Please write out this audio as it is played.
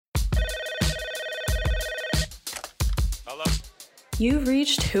Hello? You've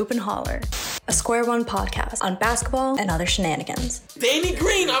reached Hoop and Holler, a Square One podcast on basketball and other shenanigans. Danny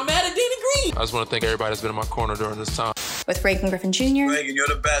Green, I'm mad at Danny Green. I just want to thank everybody that's been in my corner during this time. With Reagan Griffin Jr. Reagan, you're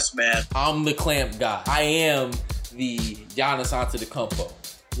the best, man. I'm the clamp guy. I am the Giannis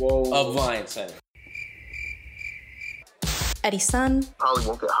Antetokounmpo of Lions Center. Eddie Sun. Probably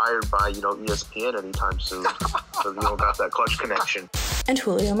won't get hired by, ESPN anytime soon because we don't got that clutch connection. And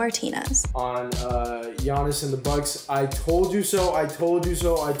Julio Martinez. On Giannis and the Bucks, I told you so, I told you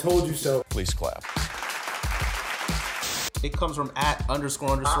so, I told you so. Please clap. It comes from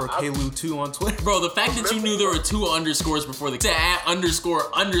 @__KLU2 on Twitter. Bro, the fact that you knew there were 2 underscores before the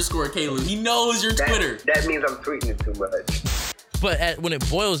 @__KLU. He knows your Twitter. That means I'm tweeting it too much. But when it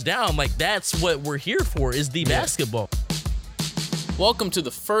boils down, that's what we're here for, is the basketball. Welcome to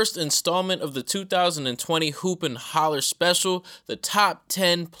the first installment of the 2020 Hoop and Holler special, the top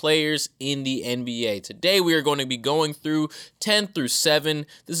 10 players in the NBA. Today we are going to be going through 10 through 7.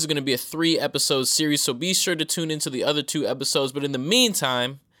 This is going to be a 3-episode series, so be sure to tune into the other 2 episodes. But in the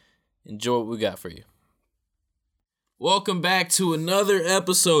meantime, enjoy what we got for you. Welcome back to another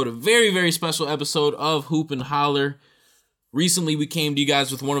episode, a very, very special episode of Hoop and Holler. Recently, we came to you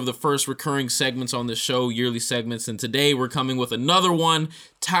guys with one of the first recurring segments on the show, yearly segments, and today we're coming with another one,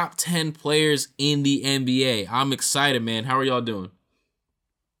 top 10 players in the NBA. I'm excited, man. How are y'all doing?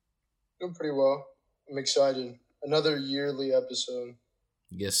 Doing pretty well. I'm excited. Another yearly episode.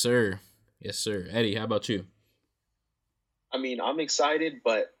 Yes, sir. Yes, sir. Eddie, how about you? I mean, I'm excited,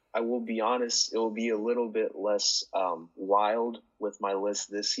 but I will be honest, it will be a little bit less wild with my list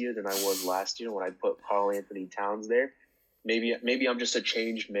this year than I was last year when I put Karl-Anthony Towns there. Maybe I'm just a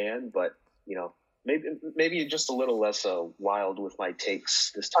changed man, but maybe just a little less wild with my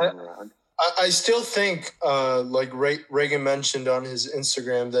takes this time around. I still think, like Reagan mentioned on his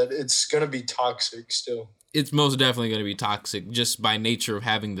Instagram, that it's gonna be toxic still. It's most definitely going to be toxic just by nature of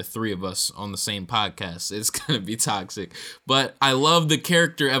having the 3 of us on the same podcast. It's going to be toxic. But I love the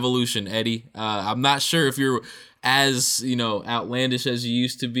character evolution, Eddie. I'm not sure if you're as, outlandish as you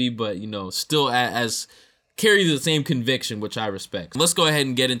used to be, but, still as carry the same conviction, which I respect. Let's go ahead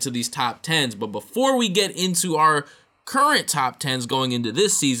and get into these top 10s. But before we get into our current top 10s going into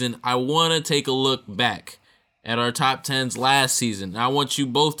this season, I want to take a look back at our top 10s last season. I want you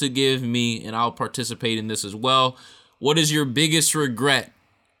both to give me, and I'll participate in this as well, what is your biggest regret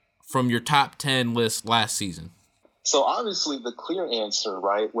from your top 10 list last season? So obviously the clear answer,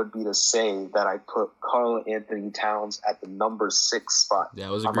 right, would be to say that I put Karl-Anthony Towns at the number 6 spot.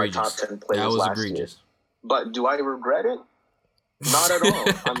 That was on egregious. my top 10 players That was last egregious. year. But do I regret it? Not at all.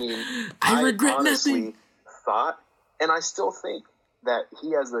 I mean, I regret honestly nothing. thought, and I still think that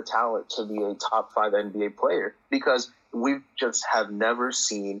he has the talent to be a top 5 NBA player because we just have never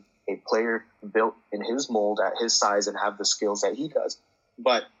seen a player built in his mold at his size and have the skills that he does.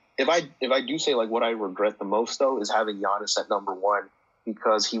 But if I do say like what I regret the most though is having Giannis at number 1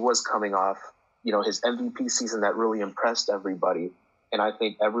 because he was coming off, his MVP season that really impressed everybody. And I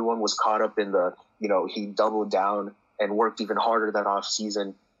think everyone was caught up in the, he doubled down and worked even harder that off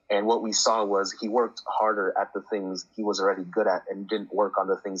season. And what we saw was he worked harder at the things he was already good at and didn't work on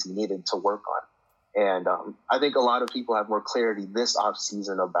the things he needed to work on. And I think a lot of people have more clarity this off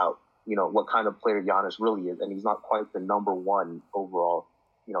season about, what kind of player Giannis really is. And he's not quite the number 1 overall,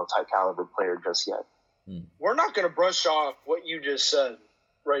 type caliber player just yet. We're not going to brush off what you just said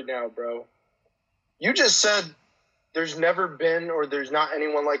right now, bro. You just said there's never been or there's not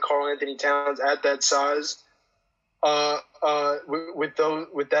anyone like Karl-Anthony Towns at that size with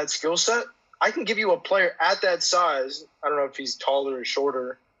that skill set. I can give you a player at that size. I don't know if he's taller or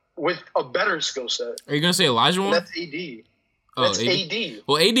shorter with a better skill set. Are you going to say Elijah Wan? That's AD. That's AD.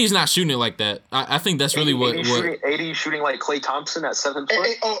 Well, AD's not shooting it like that. I think that's really what AD shooting like Klay Thompson at 7 foot.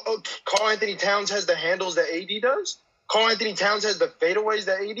 Karl-Anthony Towns has the handles that AD does? Karl-Anthony Towns has the fadeaways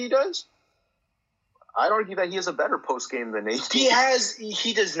that AD does? I'd argue that he has a better post game than AD.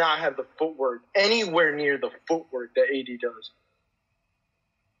 He does not have the footwork anywhere near the footwork that AD does.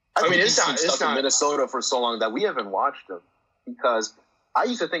 I mean, it's not in Minnesota for so long that we haven't watched him because I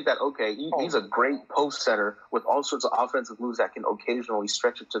used to think that, okay, he's a great post center with all sorts of offensive moves that can occasionally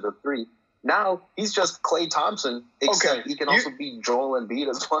stretch it to the 3. Now he's just Klay Thompson, except he can also be Joel Embiid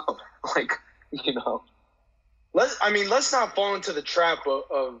as well. Let's not fall into the trap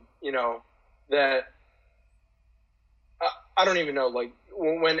of that. I don't even know, like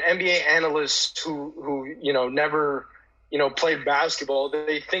when NBA analysts who never played basketball,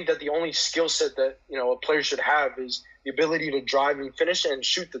 they think that the only skill set that a player should have is the ability to drive and finish and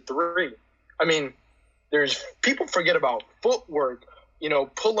shoot the 3. I mean, there's people forget about footwork,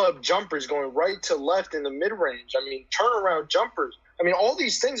 pull-up jumpers going right to left in the mid-range. I mean, turnaround jumpers. I mean, all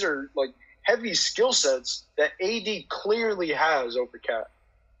these things are like heavy skill sets that AD clearly has over Cat.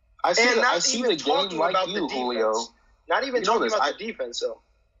 I see the game like you, Julio. Not even talking about the defense, though.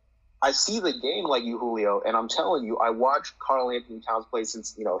 I see the game like you, Julio, and I'm telling you, I watched Karl Anthony Towns play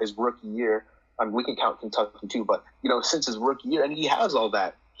since, his rookie year. I mean, we can count Kentucky too, but, since his rookie year, and he has all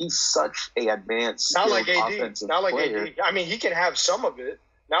that. He's such a advanced, not like AD. offensive not like player. AD. I mean, he can have some of it.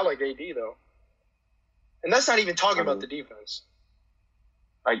 Not like AD, though. And that's not even talking about the defense.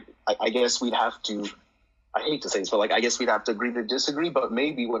 I guess we'd have to – I hate to say this, but, I guess we'd have to agree to disagree, but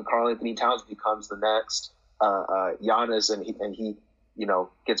maybe when Karl Anthony Towns becomes the next Giannis and he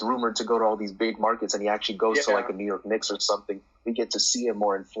gets rumored to go to all these big markets and he actually goes to a New York Knicks or something, we get to see him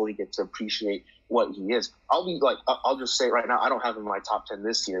more and fully get to appreciate what he is. I'll just say right now, I don't have him in my top 10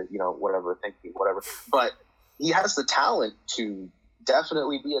 this year, whatever, thank you, whatever. But he has the talent to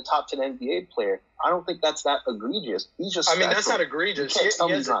definitely be a top 10 NBA player. I don't think that's that egregious. He's just special. That's not egregious. He has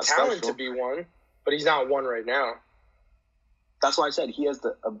the talent to be one, but he's not one right now. That's why I said he has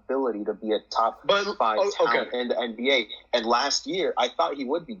the ability to be a top 5 talent in the NBA. And last year, I thought he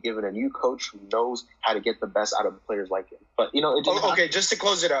would be given a new coach who knows how to get the best out of players like him. But, it didn't happen. Just to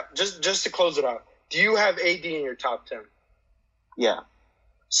close it out. Just to close it out. Do you have AD in your top 10? Yeah.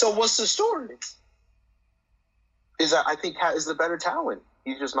 So what's the story? Is that I think Cat is the better talent.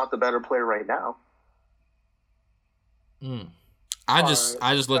 He's just not the better player right now. I just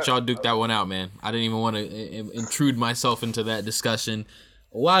let y'all duke that one out, man. I didn't even want to intrude myself into that discussion.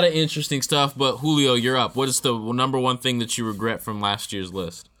 A lot of interesting stuff, but Julio, you're up. What is the number one thing that you regret from last year's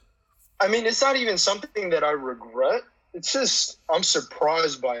list? I mean, it's not even something that I regret. It's just I'm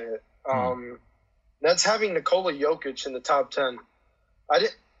surprised by it. That's having Nikola Jokic in the top 10. I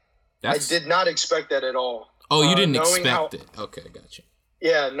did not expect that at all. Oh, you didn't expect it. Okay, gotcha.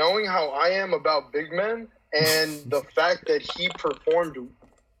 Yeah, knowing how I am about big men and the fact that he performed,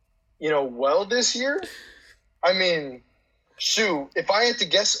 well this year. I mean, shoot, if I had to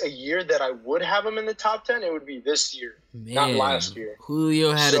guess a year that I would have him in the top 10, it would be this year, not last year.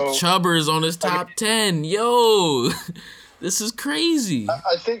 Julio had a Chubbers on his top 10. Yo, this is crazy.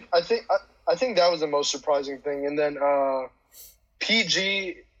 I think that was the most surprising thing. And then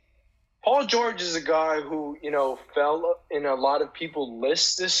PG. Paul George is a guy who, fell in a lot of people's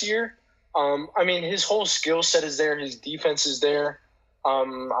lists this year. I mean, his whole skill set is there. His defense is there.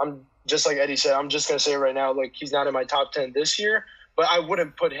 I'm just like Eddie said, I'm just going to say right now, he's not in my top 10 this year, but I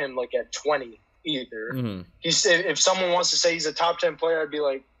wouldn't put him, at 20 either. Mm-hmm. If someone wants to say he's a top 10 player, I'd be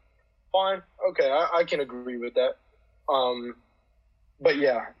like, fine, okay, I can agree with that. But,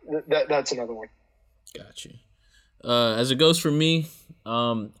 yeah, that's another one. Got you. As it goes for me,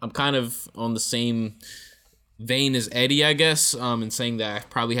 I'm kind of on the same vein as Eddie, I guess, in saying that I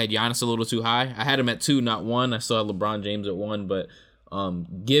probably had Giannis a little too high. I had him at 2, not 1. I still had LeBron James at 1, but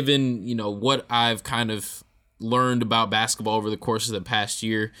given, what I've kind of learned about basketball over the course of the past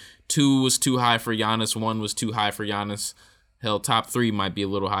year, 2 was too high for Giannis, 1 was too high for Giannis. Hell, top 3 might be a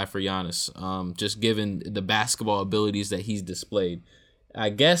little high for Giannis, just given the basketball abilities that he's displayed. I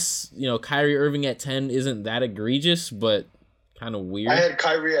guess, Kyrie Irving at 10 isn't that egregious, but kind of weird. I had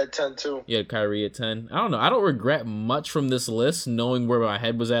Kyrie at 10 too. You had Kyrie at 10. I don't know. I don't regret much from this list, knowing where my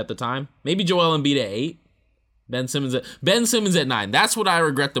head was at the time. Maybe Joel Embiid at 8. Ben Simmons at 9. That's what I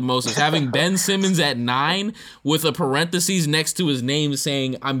regret the most, is having Ben Simmons at 9 with a parentheses next to his name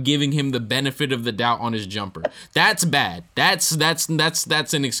saying I'm giving him the benefit of the doubt on his jumper. That's bad. That's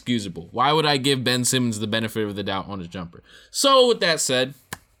inexcusable. Why would I give Ben Simmons the benefit of the doubt on his jumper? So with that said,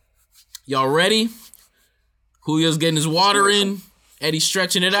 y'all ready? Julio's getting his water in. Eddie's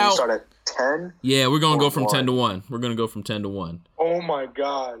stretching it out. Start at 10? Yeah, we're going to go from 10 to 1. We're going to go from 10 to 1. Oh my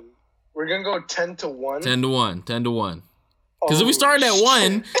God. We're going to go 10 to 1? 10 to 1. 10 to 1. Because if we started at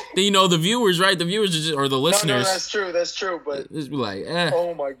 1, then, the viewers, right? The viewers are just, or the listeners. No, that's true. But it's like, eh.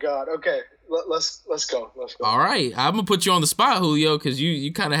 Oh my God. Okay. Let's go. All right. I'm going to put you on the spot, Julio, because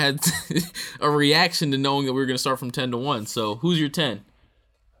you kind of had a reaction to knowing that we were going to start from 10 to 1. So who's your 10?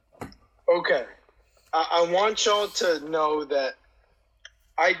 Okay. I want y'all to know that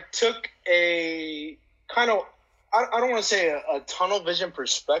I took a kind of, I don't want to say a tunnel vision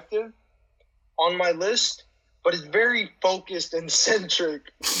perspective on my list, but it's very focused and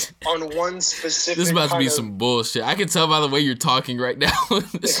centric on one specific. This is about to be some bullshit. I can tell by the way you're talking right now.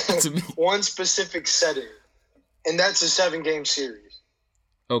 One specific setting, and that's a 7-game series.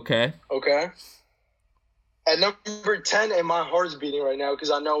 Okay. At number 10, and my heart's beating right now because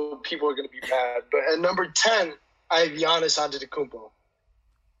I know people are going to be mad, but at number 10, I have Giannis Antetokounmpo.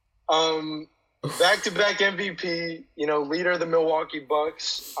 Back-to-back MVP, leader of the Milwaukee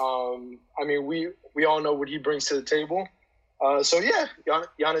Bucks. I mean, we all know what he brings to the table. So, yeah,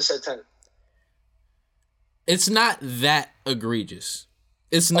 Giannis at 10. It's not that egregious.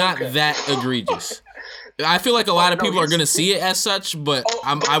 It's not that egregious. I feel like a lot of people are going to see it as such, but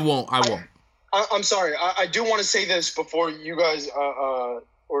I won't. I'm sorry. I do want to say this before you guys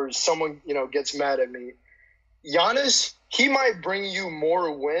or someone, gets mad at me. Giannis, he might bring you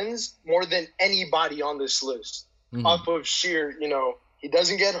more wins more than anybody on this list off of sheer, he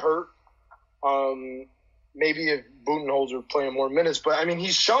doesn't get hurt. Maybe if Budenholzer playing more minutes, but I mean,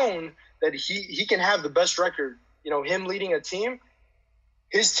 he's shown that he can have the best record. Him leading a team,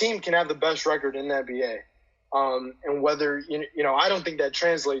 his team can have the best record in the NBA. And whether, I don't think that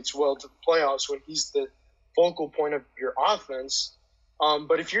translates well to the playoffs when he's the focal point of your offense.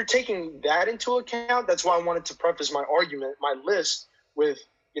 But if you're taking that into account, that's why I wanted to preface my argument, my list with,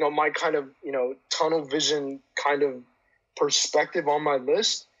 my kind of, tunnel vision kind of perspective on my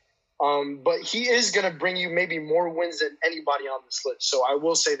list. But he is going to bring you maybe more wins than anybody on this list. So I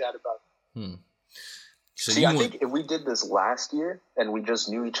will say that about him. So I think if we did this last year and we just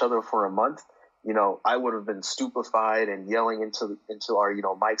knew each other for a month, I would have been stupefied and yelling into our,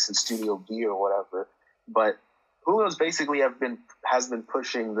 mics in Studio B or whatever. But Julio's basically has been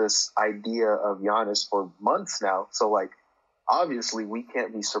pushing this idea of Giannis for months now. So, obviously we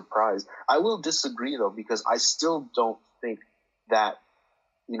can't be surprised. I will disagree, though, because I still don't think that,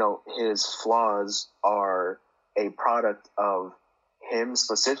 his flaws are a product of him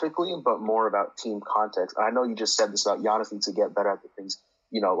specifically, but more about team context. I know you just said this about Giannis needs to get better at the things,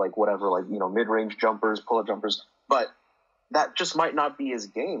 mid-range jumpers, pull-up jumpers, but that just might not be his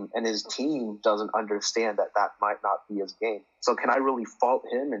game, and his team doesn't understand that might not be his game. So can I really fault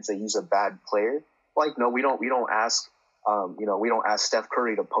him and say he's a bad player? No, we don't ask, we don't ask Steph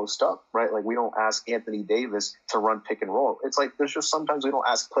Curry to post up, right? We don't ask Anthony Davis to run pick and roll. It's there's just sometimes we don't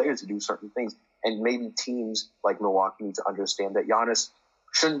ask players to do certain things, and maybe teams like Milwaukee need to understand that Giannis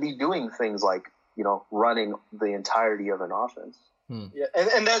shouldn't be doing things like, running the entirety of an offense. Yeah,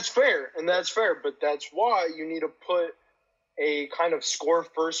 and that's fair, but that's why you need to put a kind of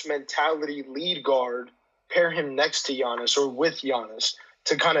score-first mentality lead guard, pair him next to Giannis or with Giannis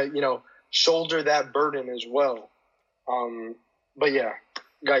to kind of, shoulder that burden as well. But yeah,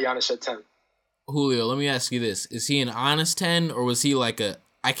 got Giannis at 10. Julio, let me ask you this. Is he an honest 10, or was he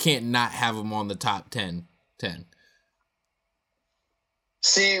I can't not have him on the top 10?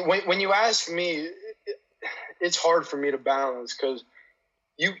 See, when you ask me, it's hard for me to balance because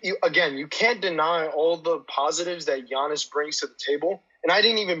you can't deny all the positives that Giannis brings to the table. And I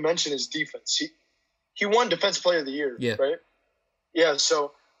didn't even mention his defense. He won Defensive Player of the Year, right? Yeah,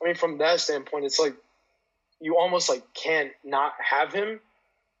 so, I mean, from that standpoint, it's you almost can't not have him.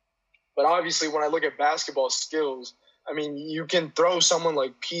 But obviously, when I look at basketball skills, I mean, you can throw someone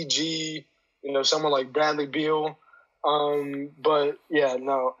like PG, someone like Bradley Beal. But yeah,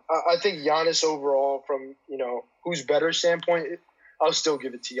 no, I think Giannis overall from, who's better standpoint, I'll still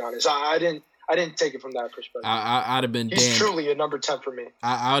give it to Giannis. I didn't take it from that perspective. I'd have been damned. He's truly a number 10 for me.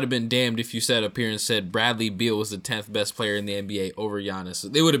 I would have been damned if you sat up here and said Bradley Beal was the 10th best player in the NBA over Giannis.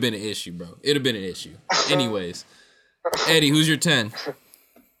 It would have been an issue, bro. It would have been an issue. Anyways, Eddie, who's your 10?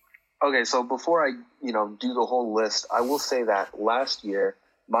 Okay, so before I, do the whole list, I will say that last year,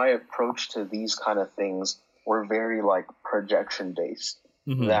 my approach to these kind of things were very projection based.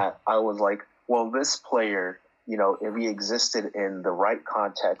 Mm-hmm. That I was well, this player, if he existed in the right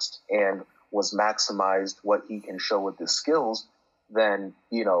context and was maximized what he can show with his skills, then,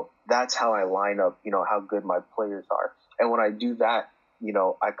 that's how I line up, how good my players are. And when I do that,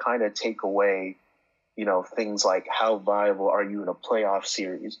 I kind of take away, things like how viable are you in a playoff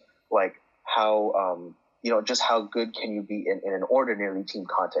series? How, just how good can you be in an ordinary team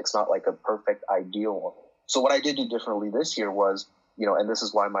context, not a perfect ideal one. So what I did do differently this year was, and this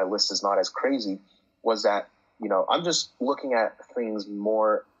is why my list is not as crazy, was that, I'm just looking at things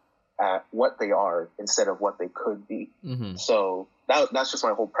more at what they are instead of what they could be. Mm-hmm. So that's just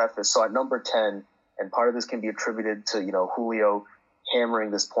my whole preface. So at number 10, and part of this can be attributed to, Julio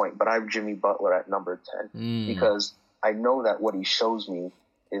hammering this point, but I have Jimmy Butler at number 10 because I know that what he shows me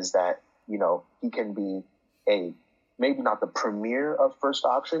is that, he can be maybe not the premier of first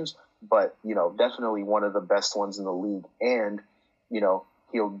options, but, definitely one of the best ones in the league. And,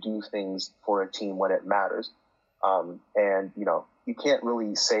 he'll do things for a team when it matters. And, you can't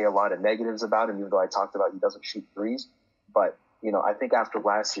really say a lot of negatives about him, even though I talked about he doesn't shoot threes. But, I think after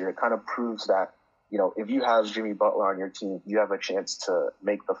last year, it kind of proves that, if you have Jimmy Butler on your team, you have a chance to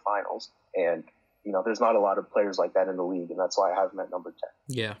make the finals. And, there's not a lot of players like that in the league, and that's why I have him at number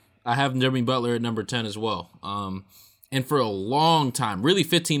 10. Yeah. I have Jimmy Butler at number 10 as well. And for a long time, really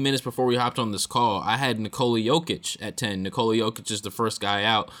 15 minutes before we hopped on this call, I had Nikola Jokic at 10. Nikola Jokic is the first guy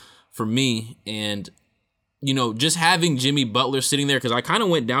out for me. And, you know, just having Jimmy Butler sitting there, because I kind of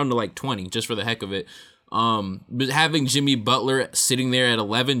went down to like 20 just for the heck of it. But having Jimmy Butler sitting there at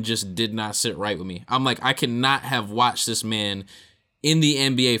 11 just did not sit right with me. I'm like, I cannot have watched this man in the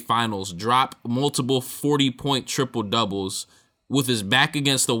NBA Finals drop multiple 40-point triple-doubles with his back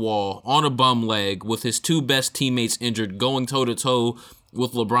against the wall, on a bum leg, with his two best teammates injured, going toe-to-toe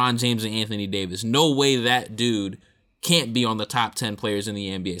with LeBron James and Anthony Davis. No way that dude can't be on the top 10 players in the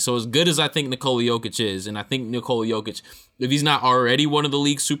NBA. So as good as I think Nikola Jokic is, and I think Nikola Jokic, if he's not already one of the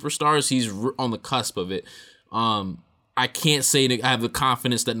league's superstars, he's on the cusp of it. I can't say that I have the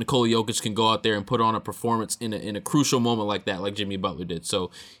confidence that Nikola Jokic can go out there and put on a performance in a crucial moment like that, like Jimmy Butler did. So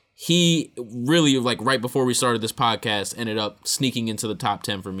he really, like right before we started this podcast, ended up sneaking into the top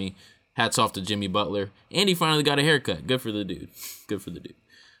 10 for me. Hats off to Jimmy Butler. And he finally got a haircut. Good for the dude. Good for the dude.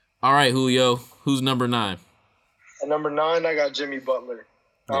 All right, Julio, who's number 9? At number 9, I got Jimmy Butler.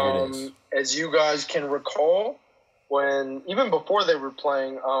 As you guys can recall, when even before they were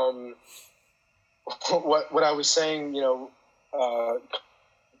playing, what I was saying,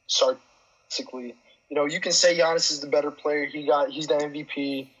 sarcastically, you can say Giannis is the better player. He's the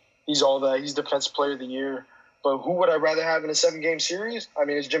MVP. He's all that. He's Defensive Player of the Year. But who would I rather have in a 7-game series? I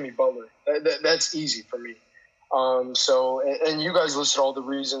mean, it's Jimmy Butler. That's easy for me. And you guys listed all the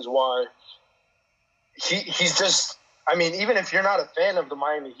reasons why. He's just, I mean, even if you're not a fan of the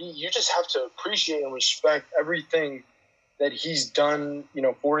Miami Heat, you just have to appreciate and respect everything that he's done,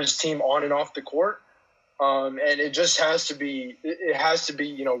 for his team on and off the court. And it just has to be,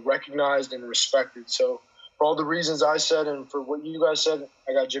 recognized and respected. So for all the reasons I said and for what you guys said,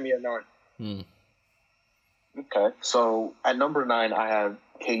 I got Jimmy at 9. Okay. So at number 9, I have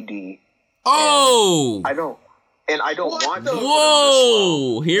KD. Oh! I don't want to.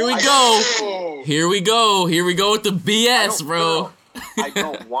 Whoa! Here we go. Here we go with the BS, bro. I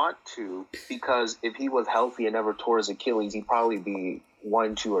don't want to, because if he was healthy and never tore his Achilles, he'd probably be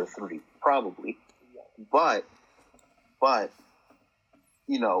 1, 2, or 3, probably. But,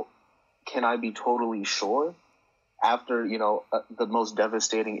 can I be totally sure after, the most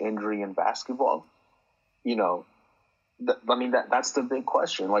devastating injury in basketball? That's the big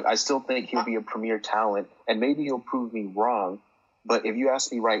question. Like, I still think he'll be a premier talent, and maybe he'll prove me wrong. But if you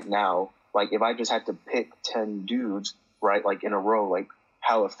ask me right now, like, if I just had to pick 10 dudes, right, like in a row, like,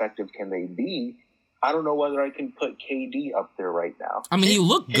 how effective can they be? I don't know whether I can put KD up there right now. I mean, he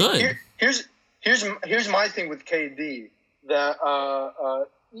looked good. Here's my thing with KD, that I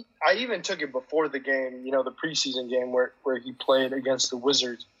even took it before the game, the preseason game where he played against the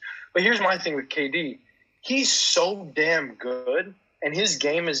Wizards. But here's my thing with KD. He's so damn good, and his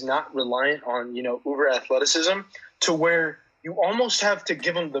game is not reliant on, uber athleticism, to where you almost have to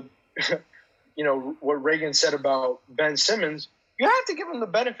give him the, what Reagan said about Ben Simmons, you have to give him the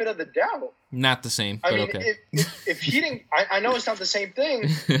benefit of the doubt. Not the same, but okay. If he didn't, I know it's not the same thing,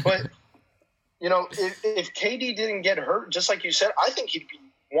 but, if KD didn't get hurt, just like you said, I think he'd be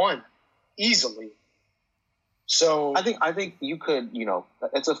 1 easily. So I think you could,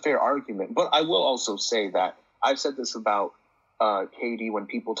 it's a fair argument. But I will also say that I've said this about KD when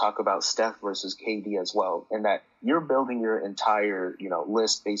people talk about Steph versus KD as well, and that you're building your entire,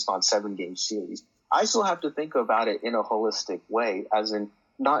 list based on 7-game series. I still have to think about it in a holistic way, as in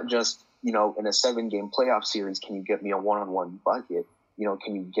not just, in a 7-game playoff series, can you get me a one-on-one bucket?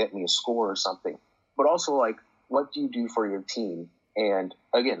 Can you get me a score or something? But also, like, what do you do for your team? And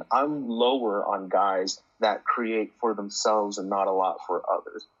again, I'm lower on guys that create for themselves and not a lot for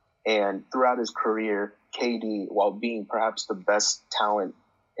others. And throughout his career, KD, while being perhaps the best talent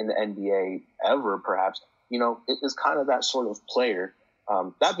in the NBA ever, perhaps, it is kind of that sort of player.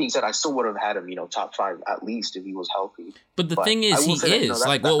 That being said, I still would have had him, top 5 at least if he was healthy. But the thing is, he is.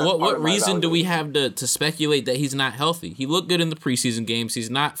 What reason do we have to speculate that he's not healthy? He looked good in the preseason games. He's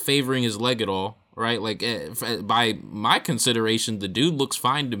not favoring his leg at all, right? Like, by my consideration, the dude looks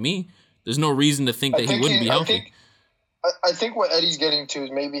fine to me. There's no reason to think that he wouldn't be healthy. I think what Eddie's getting to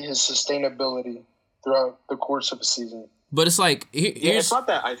is maybe his sustainability throughout the course of a season. But it's like, it's not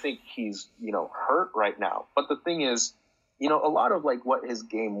that I think he's, hurt right now. But the thing is, a lot of like what his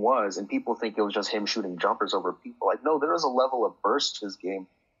game was, and people think it was just him shooting jumpers over people. Like, no, there was a level of burst to his game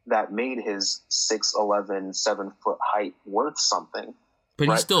that made his 6'11", 7-foot height worth something.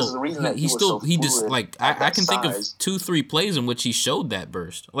 But right? he still, the reason that he just like I can think of size, 2-3 plays in which he showed that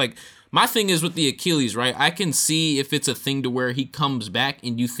burst. Like my thing is with the Achilles, right? I can see if it's a thing to where he comes back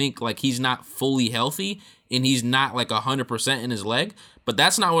and you think like he's not fully healthy and he's not like 100% in his leg. But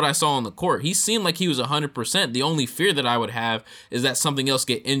that's not what I saw on the court. He seemed like he was 100%. The only fear that I would have is that something else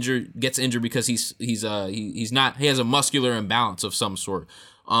gets injured because he has a muscular imbalance of some sort.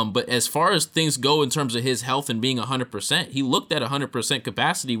 But as far as things go in terms of his health and being 100%, he looked at 100%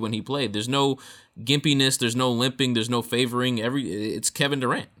 capacity when he played. There's no gimpiness, there's no limping, there's no favoring. It's Kevin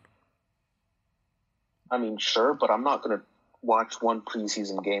Durant. I mean, sure, but I'm not going to watch one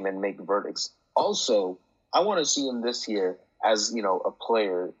preseason game and make verdicts. Also, I want to see him this year as, a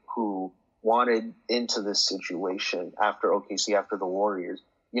player who wanted into this situation after OKC, after the Warriors.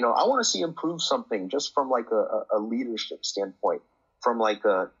 I want to see him prove something just from like a leadership standpoint. From like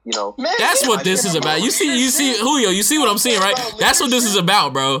man, that's what this is about. You see, Julio. You see what I'm saying, right? That's what this is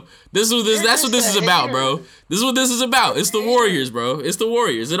about, bro. That's what this is about, bro. This is what this is about. It's the Warriors, bro. It's the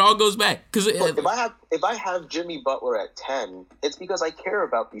Warriors. It all goes back because if I have Jimmy Butler at 10, it's because I care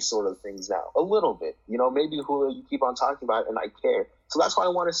about these sort of things now a little bit. Maybe Julio, you keep on talking about it, and I care. So that's why I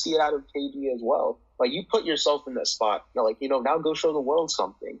want to see it out of KD as well. Like you put yourself in that spot. Now go show the world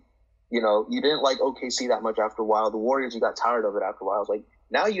something. You didn't like OKC that much after a while. The Warriors, you got tired of it after a while. I was like,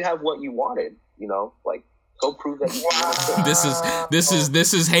 now you have what you wanted. Like go prove that. This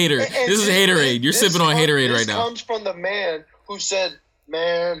is hater. This is haterade. You're sipping on haterade right now. This comes from the man who said,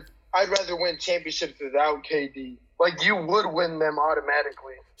 "Man, I'd rather win championships without KD. Like you would win them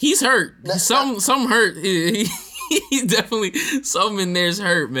automatically." He's hurt. Some hurt. He definitely, some in there's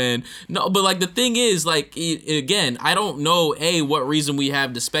hurt, man. No, but like the thing is, like again, I don't know what reason we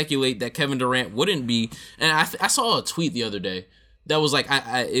have to speculate that Kevin Durant wouldn't be. And I saw a tweet the other day that was like,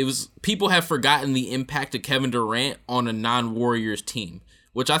 it was people have forgotten the impact of Kevin Durant on a non-Warriors team,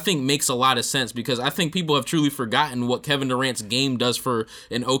 which I think makes a lot of sense because I think people have truly forgotten what Kevin Durant's game does for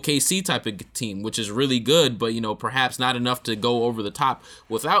an OKC type of team, which is really good, but, perhaps not enough to go over the top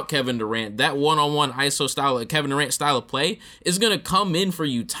without Kevin Durant. That one-on-one ISO style, Kevin Durant style of play is going to come in for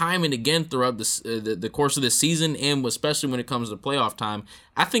you time and again throughout the course of the season, and especially when it comes to playoff time.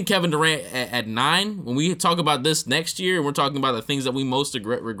 I think Kevin Durant at 9, when we talk about this next year, and we're talking about the things that we most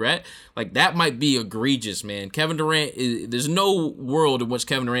regret, like that might be egregious, man. Kevin Durant, there's no world in which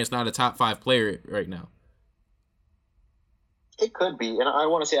Kevin Durant's not a top 5 player right now. It could be, and I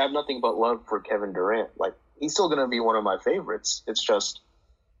want to say I have nothing but love for Kevin Durant. Like he's still going to be one of my favorites. It's just,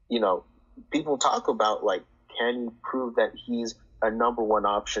 people talk about like, can you prove that he's a number one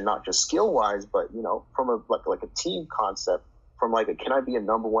option, not just skill wise, but from a like a team concept. From like, can I be a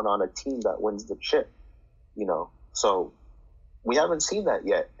number one on a team that wins the chip? So we haven't seen that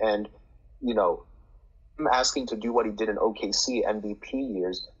yet. And, I'm asking to do what he did in OKC MVP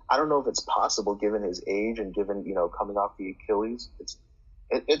years. I don't know if it's possible given his age and given, coming off the Achilles.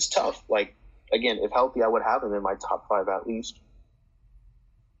 It's tough. Like, again, if healthy, I would have him in my top 5 at least.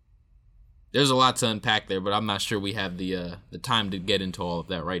 There's a lot to unpack there, but I'm not sure we have the time to get into all of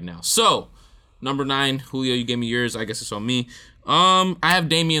that right now. So, number 9, Julio, you gave me yours. I guess it's on me. I have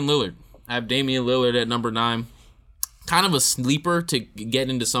Damian Lillard. At number 9. Kind of a sleeper to get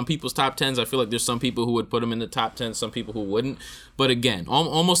into some people's top 10s. I feel like there's some people who would put him in the top 10, some people who wouldn't. But again,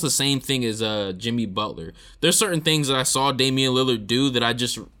 almost the same thing as Jimmy Butler. There's certain things that I saw Damian Lillard do that I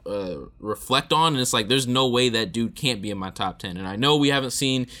just reflect on, and it's like there's no way that dude can't be in my top 10. And I know we haven't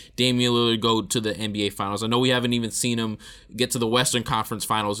seen Damian Lillard go to the NBA Finals. I know we haven't even seen him get to the Western Conference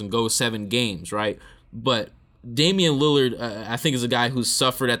Finals and go 7 games, right? But Damian Lillard, I think, is a guy who's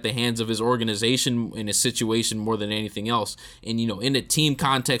suffered at the hands of his organization in his situation more than anything else. And, in a team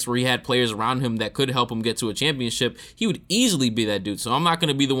context where he had players around him that could help him get to a championship, he would easily be that dude. So I'm not going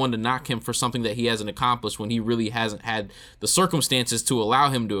to be the one to knock him for something that he hasn't accomplished when he really hasn't had the circumstances to allow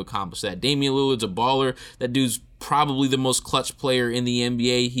him to accomplish that. Damian Lillard's a baller. That dude's probably the most clutch player in the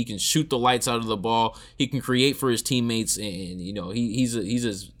NBA. He can shoot the lights out of the ball. He can create for his teammates. And, he's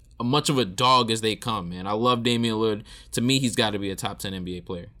as much of a dog as they come, man. I love Damian Lillard. To me, he's got to be a top 10 NBA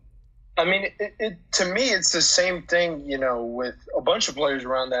player. I mean, to me, it's the same thing, with a bunch of players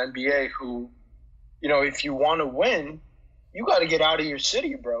around the NBA who, if you want to win, you got to get out of your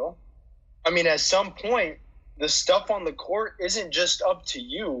city, bro. I mean, at some point, the stuff on the court isn't just up to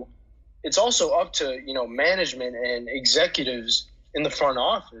you. It's also up to, management and executives in the front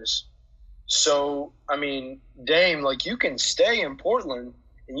office. So, I mean, Dame, like, you can stay in Portland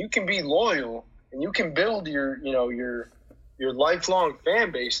and you can be loyal and you can build your lifelong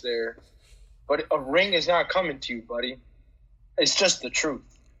fan base there, but a ring is not coming to you, buddy. It's just the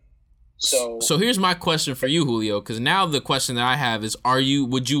truth. So here's my question for you, Julio, because now the question that I have is,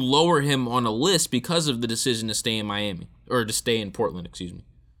 would you lower him on a list because of the decision to stay in Miami or to stay in Portland, excuse me?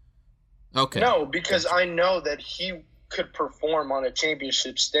 Okay. No, because I know that he could perform on a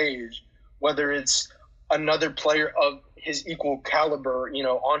championship stage, whether it's another player of his equal caliber,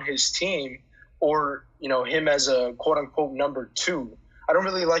 on his team, or, him as a quote unquote number 2. I don't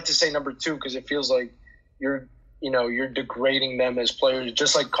really like to say number 2 because it feels like you're degrading them as players,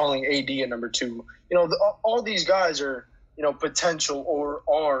 just like calling AD a number 2. All these guys are, potential or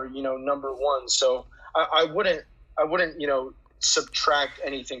are, number 1. So I wouldn't, subtract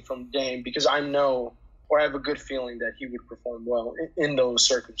anything from Dame because I know, or I have a good feeling that he would perform well in those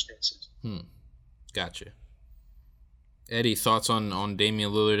circumstances. Gotcha. Eddie, thoughts on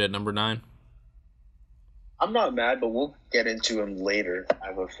Damian Lillard at number 9? I'm not mad, but we'll get into him later, I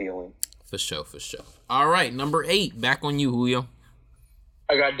have a feeling. For sure. All right, number 8. Back on you, Julio.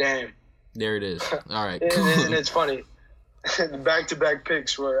 I got Dame. There it is. All right. and it's funny. Back-to-back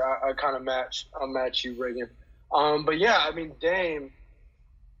picks where I kind of match. I'll match you, Reagan. But yeah, I mean, Dame.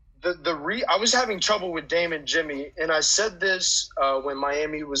 I was having trouble with Dame and Jimmy, and I said this when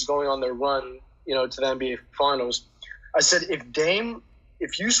Miami was going on their run, to the NBA Finals. I said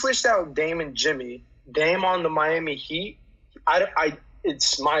if you switched out Dame and Jimmy, Dame on the Miami Heat,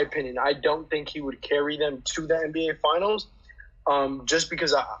 it's my opinion, I don't think he would carry them to the NBA Finals, just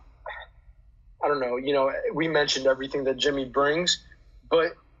because I don't know. We mentioned everything that Jimmy brings,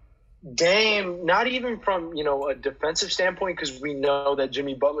 but Dame, not even from, a defensive standpoint, because we know that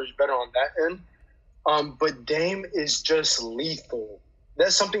Jimmy Butler's better on that end, but Dame is just lethal.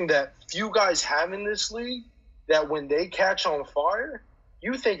 That's something that few guys have in this league, that when they catch on fire,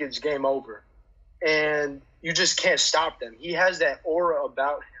 you think it's game over, and you just can't stop them. He has that aura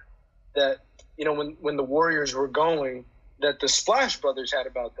about him that, when the Warriors were going, that the Splash Brothers had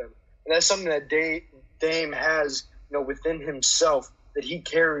about them. And that's something that Dame has, within himself, that he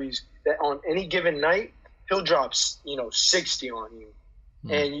carries, that on any given night, he'll drop, 60 on you.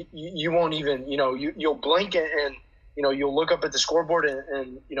 And you won't even, you'll blink and you'll look up at the scoreboard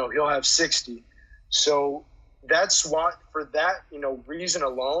and he'll have 60. So that's why, for that, reason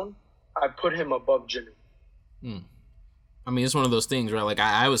alone, I put him above Jimmy. I mean, it's one of those things, right? Like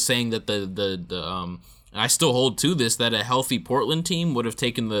I was saying that the I still hold to this, that a healthy Portland team would have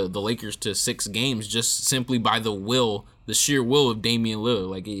taken the Lakers to 6 games just simply by the sheer will of Damian Lillard.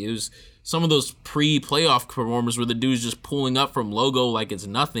 Like, it was some of those pre-playoff performers where the dude's just pulling up from logo like it's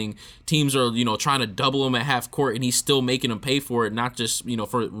nothing. Teams are, trying to double him at half court, and he's still making them pay for it, not just,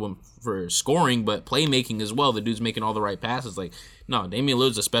 for scoring, but playmaking as well. The dude's making all the right passes. Like, no, Damian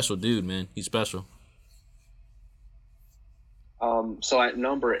Lillard's a special dude, man. He's special. So at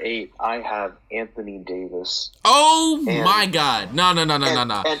number 8, I have Anthony Davis. Oh my God! No!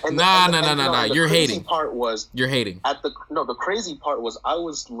 You're hating. You're hating. The crazy part was I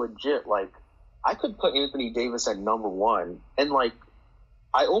was legit like, I could put Anthony Davis at number 1, and like,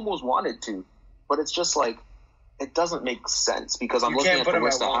 I almost wanted to, but it's just like, it doesn't make sense because I'm looking at the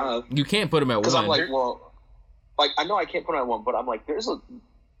list I have. You can't put him at 1. Because I'm like, well, like I know I can't put him at 1, but I'm like,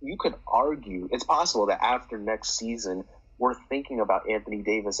 you could argue it's possible that after next season, we're thinking about Anthony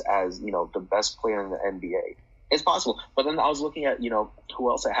Davis as, the best player in the NBA. It's possible. But then I was looking at,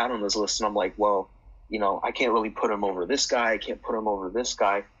 who else I had on this list, and I'm like, well, I can't really put him over this guy. I can't put him over this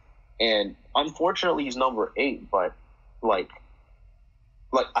guy. And unfortunately, he's number 8, but like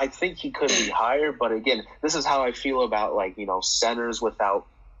I think he could be higher. But again, this is how I feel about centers without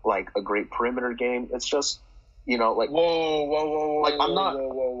like a great perimeter game. It's just, like, whoa. Like, I'm not.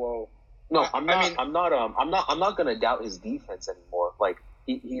 Whoa. No, I'm not gonna doubt his defense anymore. Like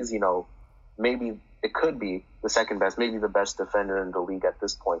he's, maybe it could be the second best, maybe the best defender in the league at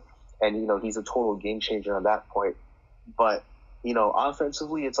this point. And he's a total game changer at that point. But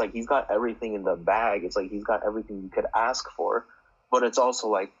offensively, it's like he's got everything in the bag. It's like he's got everything you could ask for. But it's also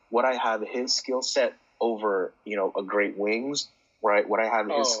like, would I have his skill set over a great wings? Right? Would I have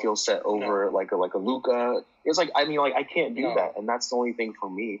his skill set over like a Luka? It's like, I can't do that, and that's the only thing for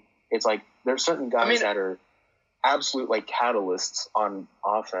me. It's like there's certain guys that are absolute like catalysts on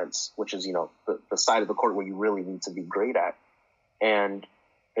offense, which is the side of the court where you really need to be great at. And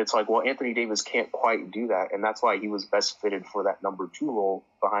it's like, well, Anthony Davis can't quite do that, and that's why he was best fitted for that number 2 role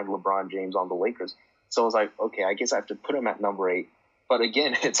behind LeBron James on the Lakers. So I was like, okay, I guess I have to put him at number 8. But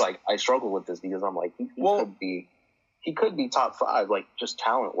again, it's like I struggle with this because I'm like, he could be top 5, like just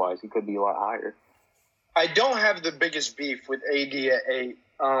talent wise, he could be a lot higher. I don't have the biggest beef with AD at 8.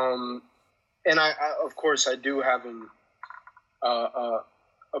 And I of course, I do have him a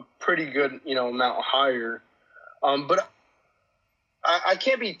pretty good, amount higher. But I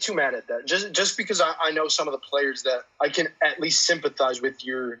can't be too mad at that. Just because I know some of the players that I can at least sympathize with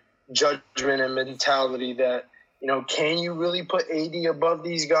your judgment and mentality that, can you really put AD above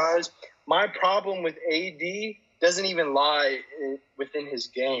these guys? My problem with AD doesn't even lie within his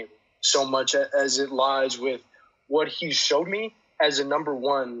game so much as it lies with what he showed me as a number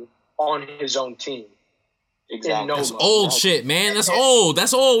one on his own team. Exactly. That's old shit, man. That's old.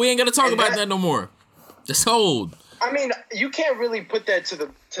 That's old. We ain't gonna talk about that no more. That's old. I mean, you can't really put that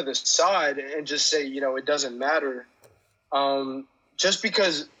to the side and just say, it doesn't matter. Just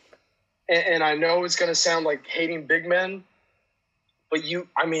because, and I know it's gonna sound like hating big men, but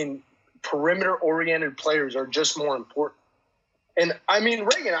perimeter-oriented players are just more important. And I mean,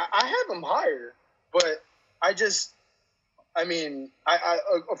 Reagan, I have him higher, but I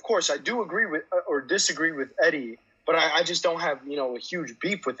of course I do agree with or disagree with Eddie, but I just don't have, a huge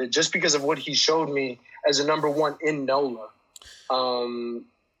beef with it just because of what he showed me as a number one in NOLA.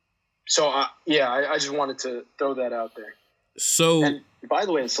 So I just wanted to throw that out there. So, and by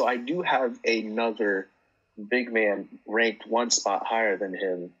the way, so I do have another big man ranked one spot higher than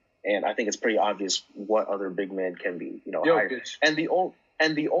him, and I think it's pretty obvious what other big man can be, higher.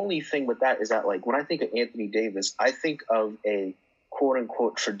 And the only thing with that is that, like, when I think of Anthony Davis, I think of a quote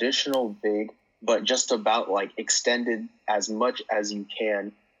unquote traditional big, but just about like extended as much as you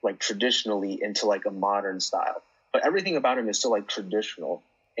can, like traditionally into like a modern style. But everything about him is still like traditional.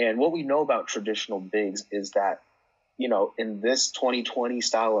 And what we know about traditional bigs is that, in this 2020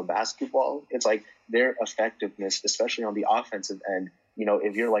 style of basketball, it's like their effectiveness, especially on the offensive end,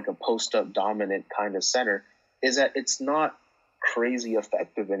 if you're like a post-up dominant kind of center, is that it's not crazy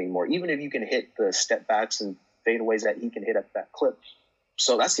effective anymore, even if you can hit the step backs and fadeaways that he can hit at that clip.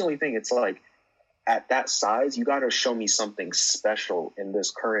 So that's the only thing. It's like at that size, you got to show me something special in this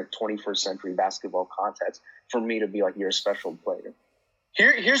current 21st century basketball context for me to be like, you're a special player.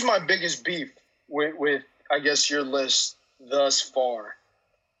 Here's my biggest beef with I guess your list thus far.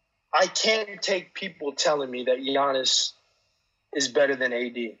 I can't take people telling me that Giannis is better than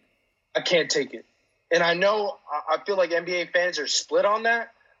AD. I can't take it. And I know I feel like NBA fans are split on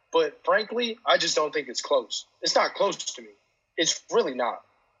that, but frankly, I just don't think it's close. It's not close to me. It's really not.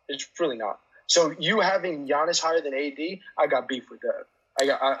 It's really not. So you having Giannis higher than AD, I got beef with that.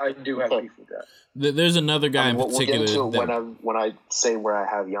 I do have beef with that. There's another guy in particular. We'll get into when I say where I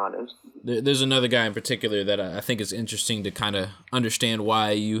have Giannis. There's another guy in particular that I think is interesting to kind of understand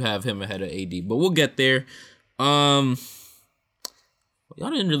why you have him ahead of AD. But we'll get there. Y'all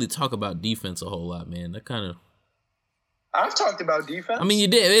didn't really talk about defense a whole lot, man. That kind of. I've talked about defense. I mean, you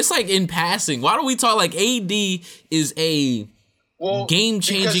did. It's like in passing. Why don't we talk like AD is a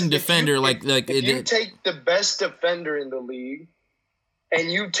game-changing defender? If you take the best defender in the league, and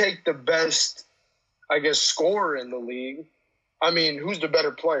you take the best, I guess, scorer in the league, I mean, who's the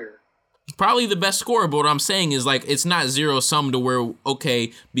better player? Probably the best scorer, but what I'm saying is, like, it's not zero-sum to where,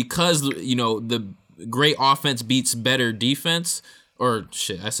 okay, because, the great offense beats better defense, or,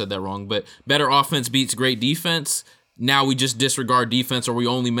 shit, I said that wrong, but better offense beats great defense, now we just disregard defense or we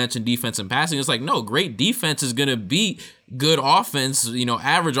only mention defense and passing. It's like, no, great defense is going to beat good offense,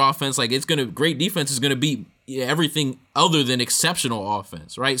 average offense. Like, great defense is going to beat everything other than exceptional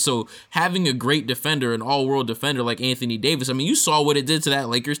offense, right? So having a great defender, an all-world defender like Anthony Davis, I mean, you saw what it did to that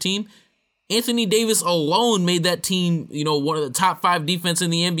Lakers team. Anthony Davis alone made that team, one of the top 5 defense in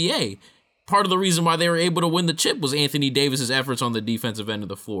the NBA. Part of the reason why they were able to win the chip was Anthony Davis's efforts on the defensive end of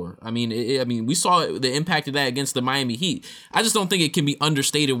the floor. I mean, we saw the impact of that against the Miami Heat. I just don't think it can be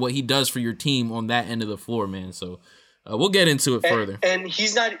understated what he does for your team on that end of the floor, man. So we'll get into it further. And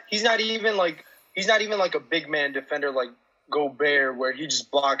he's not even like a big man defender like Gobert where he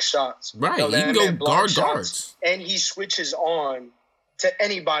just blocks shots. Right, he can go guard guards, and he switches on to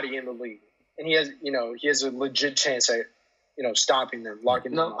anybody in the league, and he has a legit chance at stopping them,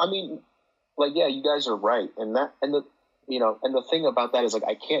 locking them up. I mean. Like, yeah, you guys are right. And the thing about that is, like,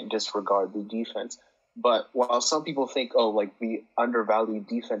 I can't disregard the defense. But while some people think, we undervalue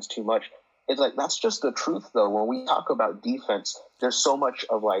defense too much, it's like, that's just the truth, though. When we talk about defense, there's so much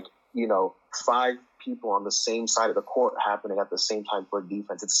of, 5 people on the same side of the court happening at the same time for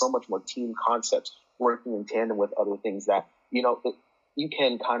defense. It's so much more team concepts working in tandem with other things that, you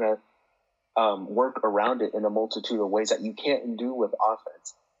can kind of work around it in a multitude of ways that you can't do with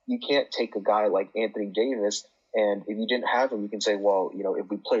offense. You can't take a guy like Anthony Davis, and if you didn't have him, you can say, well, if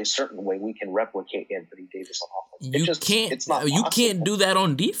we play a certain way, we can replicate Anthony Davis on offense. It's not you can't do that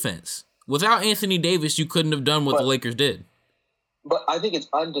on defense. Without Anthony Davis, you couldn't have done what the Lakers did. But I think it's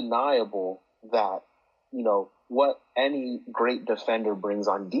undeniable that, what any great defender brings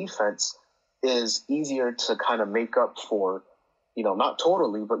on defense is easier to kind of make up for, not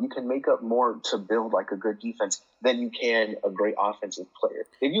totally, but you can make up more to build like a good defense than you can a great offensive player.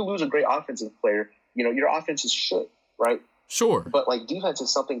 If you lose a great offensive player, your offense is shit, right? Sure. But like defense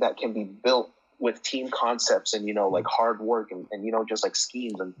is something that can be built with team concepts and like hard work and just like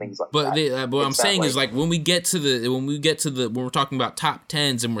schemes and things like that. But what I'm saying is like when we're talking about top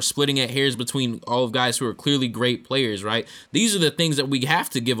 10s and we're splitting at hairs between all of guys who are clearly great players, right? These are the things that we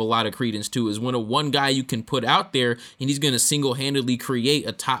have to give a lot of credence to, is when a one guy you can put out there and he's going to single-handedly create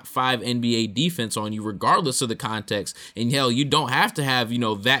a top 5 NBA defense on you regardless of the context. And hell, you don't have to have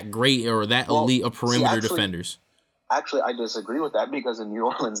that great or that elite of perimeter defenders. Actually, I disagree with that, because in New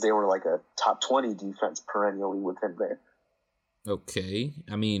Orleans, they were like a top 20 defense perennially with him there. Okay.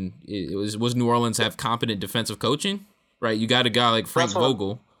 I mean, was New Orleans have competent defensive coaching? Right? You got a guy like Frank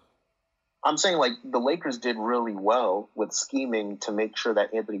Vogel. I'm saying, like, the Lakers did really well with scheming to make sure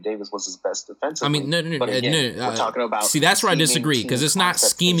that Anthony Davis was his best defensive. I mean, no. We're talking about. See, that's where I disagree, because it's not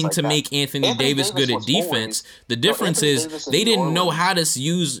scheming to make Anthony Davis good at defense. The difference is they didn't know how to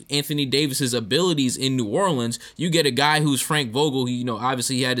use Anthony Davis's abilities in New Orleans. You get a guy who's Frank Vogel, who,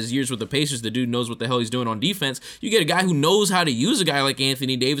 obviously he had his years with the Pacers. The dude knows what the hell he's doing on defense. You get a guy who knows how to use a guy like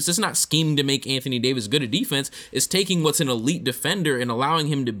Anthony Davis. It's not scheming to make Anthony Davis good at defense. It's taking what's an elite defender and allowing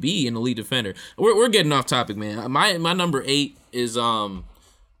him to be an elite defender. We're getting off topic, man. My number 8 is Giannis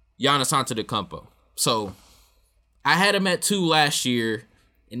Antetokounmpo. So I had him at 2 last year,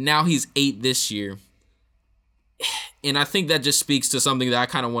 and now he's 8 this year. And I think that just speaks to something that I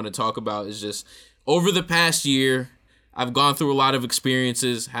kind of want to talk about, is just over the past year, I've gone through a lot of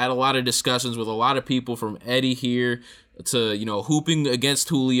experiences, had a lot of discussions with a lot of people, from Eddie here to, hooping against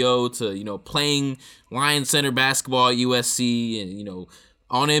Julio to, playing Lions Center basketball at USC and,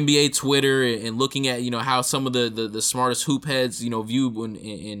 on NBA Twitter and looking at, how some of the smartest hoop heads, view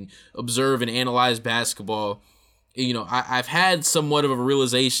and observe and analyze basketball. I've had somewhat of a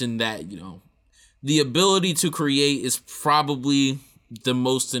realization that, the ability to create is probably the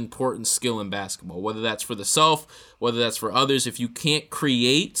most important skill in basketball, whether that's for the self, whether that's for others. If you can't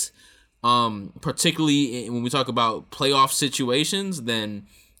create, particularly when we talk about playoff situations, then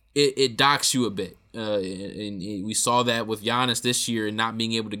it docks you a bit. And we saw that with Giannis this year and not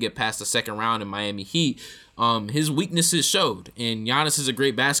being able to get past the second round in Miami Heat. His weaknesses showed, and Giannis is a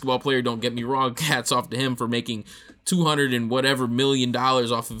great basketball player. Don't get me wrong. Hats off to him for making $200 and whatever million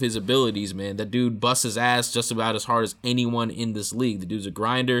off of his abilities, man. That dude busts his ass just about as hard as anyone in this league. The dude's a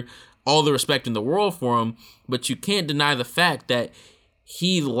grinder. All the respect in the world for him, but you can't deny the fact that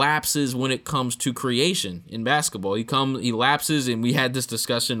he lapses when it comes to creation in basketball. He lapses, and we had this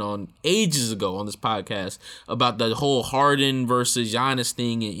discussion on ages ago on this podcast about the whole Harden versus Giannis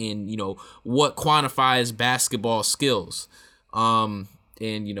thing and what quantifies basketball skills. And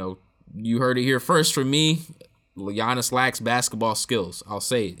you heard it here first from me. Giannis lacks basketball skills. I'll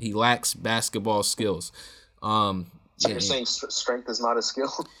say it. He lacks basketball skills. So you're saying strength is not a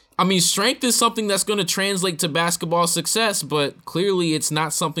skill? I mean, strength is something that's going to translate to basketball success, but clearly it's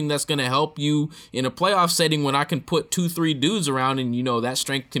not something that's going to help you in a playoff setting when I can put 2-3 dudes around and, that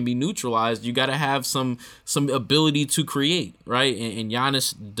strength can be neutralized. You got to have some ability to create, right? And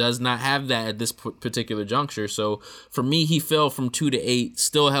Giannis does not have that at this particular juncture. So for me, he fell from 2 to 8.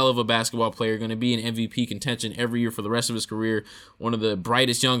 Still a hell of a basketball player, going to be in MVP contention every year for the rest of his career. One of the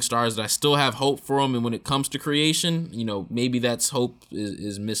brightest young stars that I still have hope for him. And when it comes to creation, maybe that's hope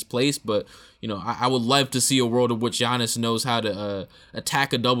is misplaced, but I would love to see a world in which Giannis knows how to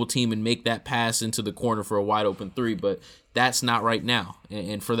attack a double team and make that pass into the corner for a wide open 3, but that's not right now,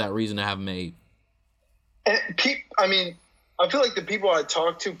 and for that reason I have made. And I feel like the people I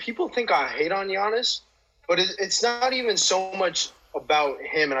talk to, people think I hate on Giannis, but it's not even so much about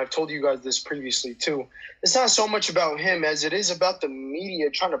him, and I've told you guys this previously too. It's not so much about him as it is about the media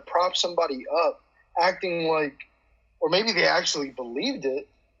trying to prop somebody up, acting like, or maybe they actually believed it,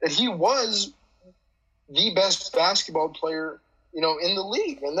 that he was the best basketball player, in the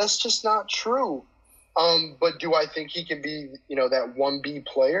league. And that's just not true. But do I think he can be, that 1B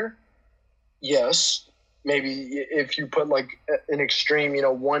player? Yes. Maybe if you put like an extreme,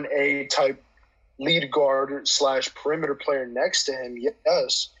 1A type lead guard / perimeter player next to him,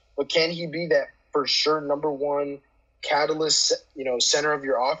 yes. But can he be that for sure number 1 catalyst, center of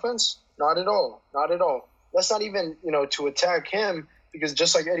your offense? Not at all. Not at all. That's not even, to attack him, because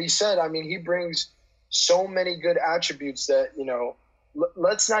just like Eddie said, he brings so many good attributes that,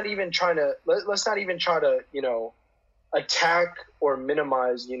 let's not even try to, attack or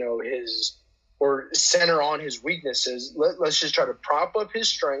minimize, his, or center on his weaknesses. Let's just try to prop up his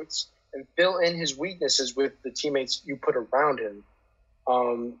strengths and fill in his weaknesses with the teammates you put around him.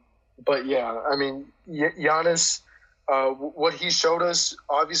 But yeah, Giannis, what he showed us,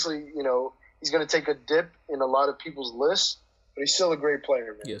 obviously, he's going to take a dip in a lot of people's lists, but he's still a great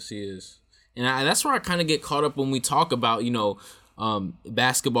player, man. Yes, he is. And that's where I kind of get caught up when we talk about,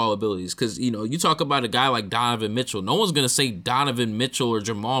 basketball abilities. Because, you talk about a guy like Donovan Mitchell. No one's going to say Donovan Mitchell or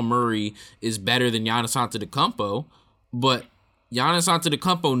Jamal Murray is better than Giannis Antetokounmpo. But Giannis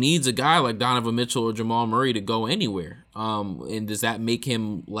Antetokounmpo needs a guy like Donovan Mitchell or Jamal Murray to go anywhere. And does that make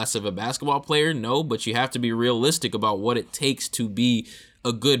him less of a basketball player? No, but you have to be realistic about what it takes to be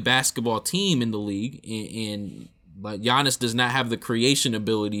a good basketball team in the league. But Giannis does not have the creation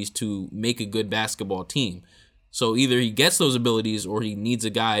abilities to make a good basketball team. So either he gets those abilities or he needs a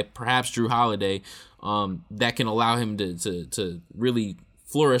guy, perhaps Drew Holiday, that can allow him to really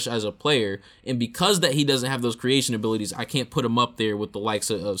flourish as a player. And because that he doesn't have those creation abilities, I can't put him up there with the likes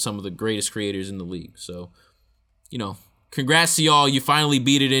of some of the greatest creators in the league. So, congrats to y'all. You finally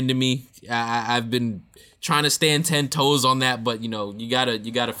beat it into me. I've been trying to stand 10 toes on that, but you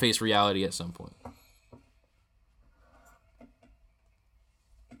gotta face reality at some point.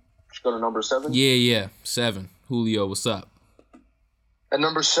 Let's go to number 7. Yeah, 7. Julio, what's up? At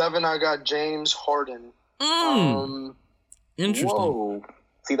number 7, I got James Harden. Interesting. Whoa.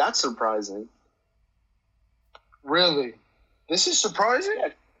 See, that's surprising. Really? This is surprising?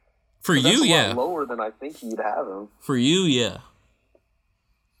 For But you, that's a yeah. lot lower than I think you'd have him. For you, yeah.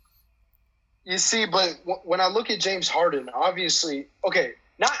 You see, but when I look at James Harden, obviously, okay,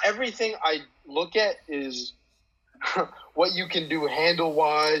 not everything I look at is what you can do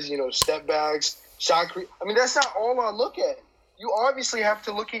handle-wise, step backs, shot I mean, that's not all I look at. You obviously have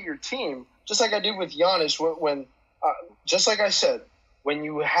to look at your team, just like I did with Giannis when just like I said, when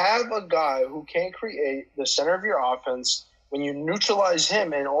you have a guy who can't create the center of your offense, when you neutralize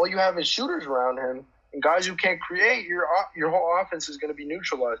him and all you have is shooters around him and guys who can't create, your whole offense is going to be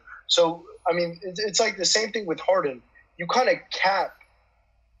neutralized. So, I mean, it's like the same thing with Harden. You kind of cap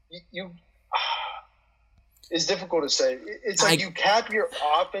it's difficult to say. It's like you cap your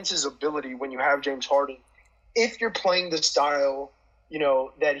offense's ability when you have James Harden if you're playing the style,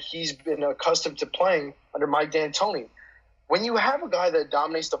 that he's been accustomed to playing under Mike D'Antoni. When you have a guy that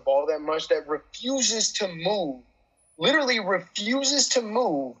dominates the ball that much, that refuses to move, literally refuses to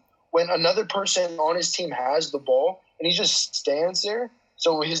move when another person on his team has the ball, and he just stands there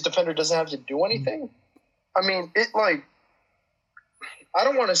so his defender doesn't have to do anything. I mean, I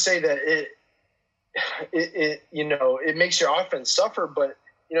don't want to say that it makes your offense suffer, but,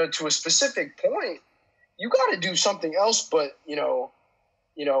 to a specific point, you got to do something else, but,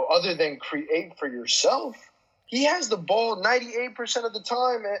 other than create for yourself. He has the ball 98% of the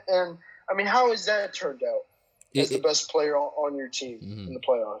time, and I mean, how has that turned out as the best player on your team in the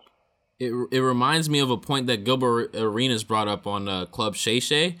playoffs? It reminds me of a point that Gilbert Arenas brought up on Club Shay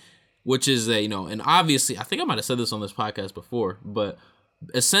Shay, which is that, and obviously, I think I might have said this on this podcast before, but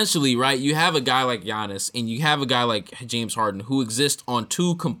essentially, right, you have a guy like Giannis and you have a guy like James Harden who exist on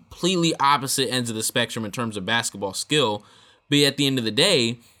two completely opposite ends of the spectrum in terms of basketball skill, but at the end of the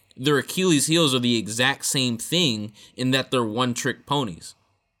day, their Achilles heels are the exact same thing in that they're one-trick ponies,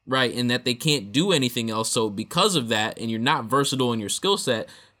 right, and that they can't do anything else. So because of that, and you're not versatile in your skill set,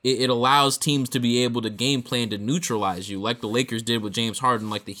 it allows teams to be able to game plan to neutralize you, like the Lakers did with James Harden,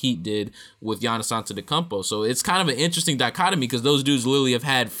 like the Heat did with Giannis Antetokounmpo. So it's kind of an interesting dichotomy because those dudes literally have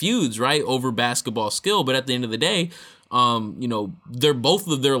had feuds, right, over basketball skill. But at the end of the day, they're both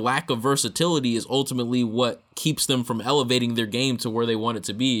of their lack of versatility is ultimately what keeps them from elevating their game to where they want it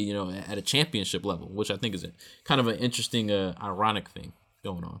to be, at a championship level, which I think is kind of an interesting, ironic thing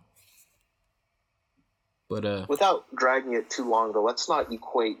going on. But without dragging it too long, though, let's not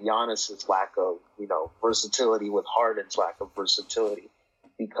equate Giannis's lack of, versatility with Harden's lack of versatility,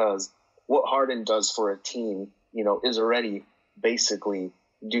 because what Harden does for a team, is already basically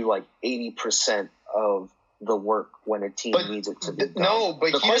do like 80% of the work when a team needs it to be done. No, but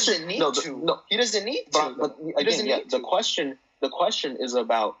he doesn't need to. No, he doesn't need to. But again, the question is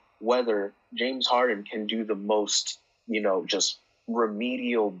about whether James Harden can do the most, just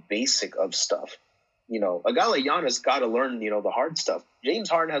remedial basic of stuff. A guy like Giannis got to learn, the hard stuff. James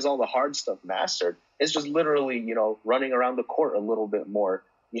Harden has all the hard stuff mastered. It's just literally, running around the court a little bit more,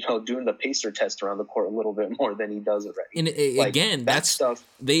 doing the pacer test around the court a little bit more than he does already. And again, that stuff.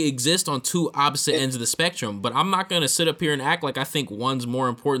 They exist on two opposite ends of the spectrum, but I'm not going to sit up here and act like I think one's more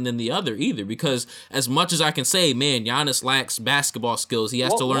important than the other either, because as much as I can say, man, Giannis lacks basketball skills, he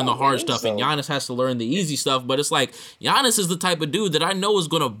has to learn the hard stuff, and Giannis has to learn the easy stuff, but it's like, Giannis is the type of dude that I know is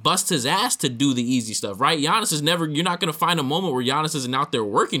going to bust his ass to do the easy stuff, right? Giannis is never, you're not going to find a moment where Giannis isn't out there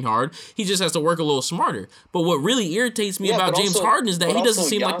working hard, he just has to work a little smarter. But what really irritates me about James Harden is that he doesn't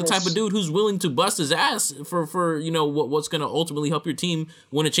seem seem like the type of dude who's willing to bust his ass for what's going to ultimately help your team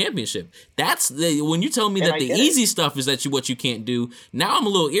win a championship. When you tell me that the easy stuff is what you can't do, now I'm a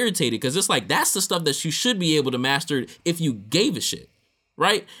little irritated because it's like that's the stuff that you should be able to master if you gave a shit,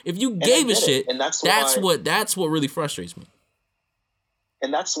 right? If you gave a shit, and that's what really frustrates me.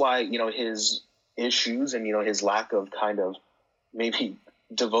 And that's why, his issues and, his lack of kind of maybe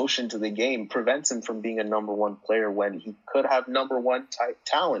devotion to the game prevents him from being a number one player when he could have number one type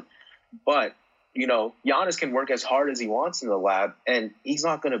talent. But, Giannis can work as hard as he wants in the lab, and he's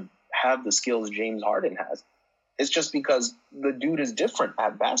not going to have the skills James Harden has. It's just because the dude is different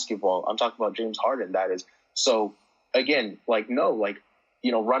at basketball. I'm talking about James Harden, that is. So, again,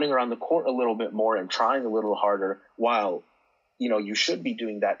 running around the court a little bit more and trying a little harder while, you should be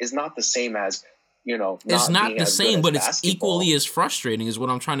doing that is not the same as, it's not the same, but it's equally as frustrating is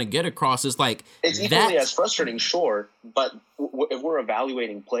what I'm trying to get across. Is like it's equally as frustrating, sure, but if we're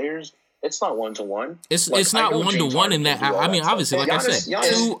evaluating players, it's not 1-to-1. It's not 1-to-1 in that. I mean, obviously, like I said,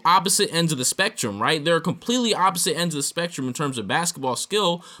 two opposite ends of the spectrum, right? They're completely opposite ends of the spectrum in terms of basketball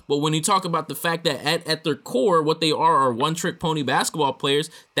skill. But when you talk about the fact that at their core, what they are one-trick pony basketball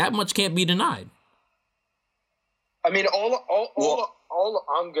players, that much can't be denied. I mean, all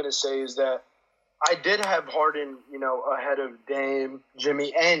I'm gonna say is that I did have Harden, ahead of Dame,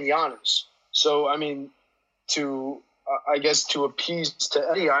 Jimmy, and Giannis. So, I mean, to appease to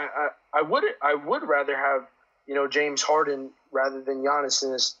Eddie, I would rather have, James Harden rather than Giannis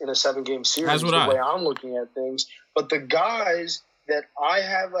in a 7-game series. That's what way I'm looking at things. But the guys that I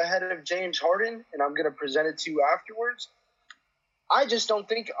have ahead of James Harden, and I'm going to present it to you afterwards, I just don't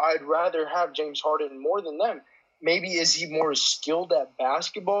think I'd rather have James Harden more than them. Maybe is he more skilled at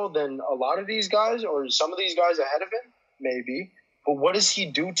basketball than a lot of these guys or some of these guys ahead of him? Maybe. But what does he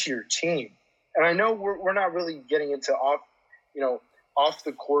do to your team? And I know we're not really getting into off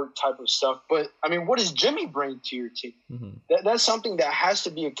the court type of stuff, but I mean, what does Jimmy bring to your team? Mm-hmm. That's something that has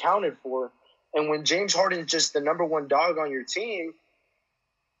to be accounted for. And when James Harden is just the number one dog on your team,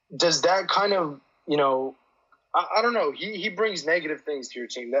 does that kind of, I don't know. He brings negative things to your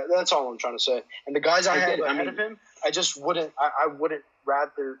team. That's all I'm trying to say. And the guys I had ahead of him, I just wouldn't. I wouldn't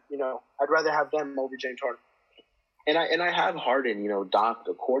rather. I'd rather have them over James Harden. And I have Harden, docked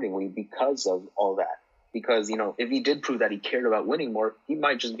accordingly because of all that. Because if he did prove that he cared about winning more, he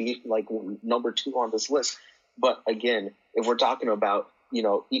might just be like number 2 on this list. But again, if we're talking about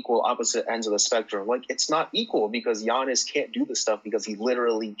equal opposite ends of the spectrum, like it's not equal because Giannis can't do the stuff because he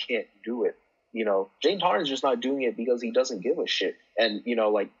literally can't do it. James Harden's just not doing it because he doesn't give a shit. And,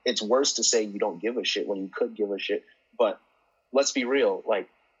 it's worse to say you don't give a shit when you could give a shit. But let's be real. Like,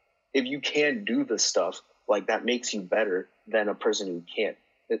 if you can do the stuff, like, that makes you better than a person who can't.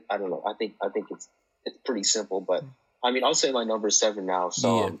 I don't know. I think it's pretty simple. But, I mean, I'll say my number 7 now.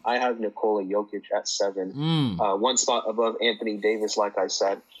 So I have Nikola Jokic at 7. One spot above Anthony Davis, like I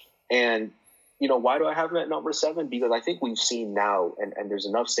said. And why do I have him at number 7? Because I think we've seen now, and there's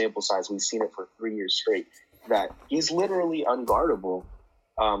enough sample size, we've seen it for 3 years straight, that he's literally unguardable.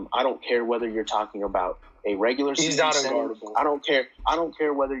 I don't care whether you're talking about a regular season setting. I don't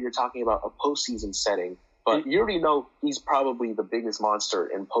care whether you're talking about a postseason setting. But you already know he's probably the biggest monster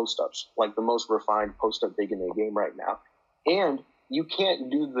in post-ups, like the most refined post-up big in the game right now. And you can't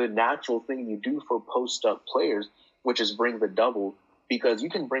do the natural thing you do for post-up players, which is bring the double. Because you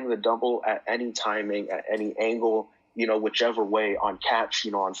can bring the double at any timing, at any angle, whichever way on catch,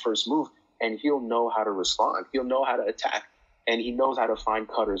 on first move, and he'll know how to respond. He'll know how to attack, and he knows how to find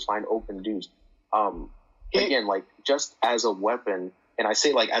cutters, find open dudes. Again, like just as a weapon, and I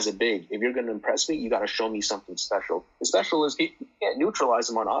say like as a big, if you're going to impress me, you got to show me something special. The special is you can't neutralize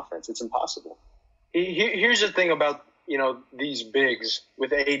him on offense. It's impossible. Here's the thing about, these bigs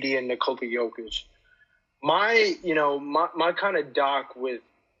with AD and Nikola Jokic. My kind of dock with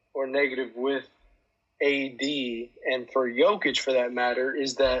or negative with AD and for Jokic for that matter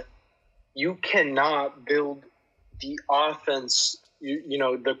is that you cannot build the offense,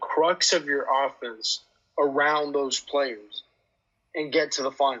 the crux of your offense around those players and get to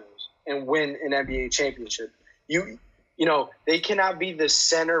the finals and win an NBA championship. They cannot be the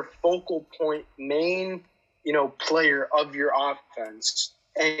center focal point main, player of your offense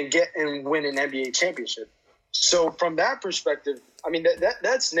and win an NBA championship. So from that perspective, I mean,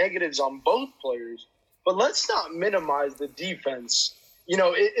 that's negatives on both players. But let's not minimize the defense.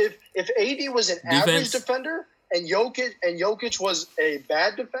 If AD was an average defender and Jokic was a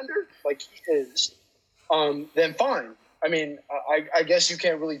bad defender, like he is, then fine. I mean, I guess you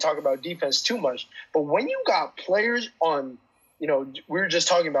can't really talk about defense too much. But when you got players on, we were just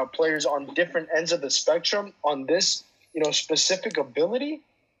talking about players on different ends of the spectrum on this specific ability,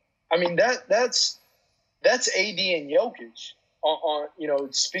 I mean that's AD and Jokic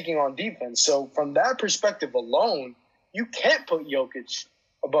on speaking on defense. So from that perspective alone, you can't put Jokic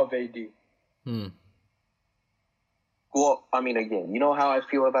above AD. Well, I mean, again, you know how I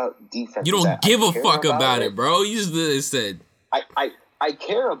feel about defense. You don't give a fuck about it, bro. You just said. I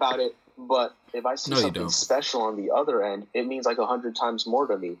care about it, but if I see something special on the other end, it means like 100 times more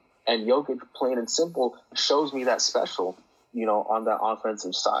to me. And Jokic, plain and simple, shows me that special, on that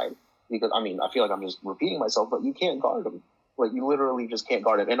offensive side. Because, I mean, I feel like I'm just repeating myself, but you can't guard him. Like, you literally just can't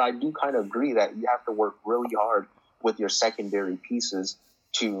guard him. And I do kind of agree that you have to work really hard with your secondary pieces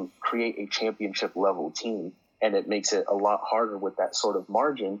to create a championship-level team. And it makes it a lot harder with that sort of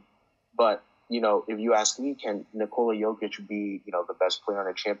margin. But, if you ask me, can Nikola Jokic be, the best player on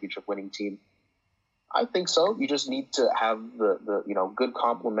a championship-winning team? I think so. You just need to have the good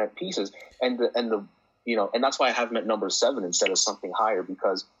complement pieces. And that's why I have him at number 7 instead of something higher,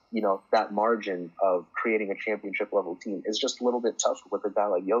 because, that margin of creating a championship-level team is just a little bit tough with a guy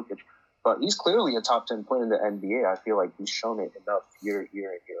like Jokic. But he's clearly a top 10 player in the NBA. I feel like he's shown it enough year in,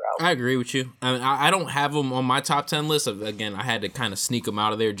 year out. I agree with you. I mean, I don't have him on my top 10 list. Again, I had to kind of sneak him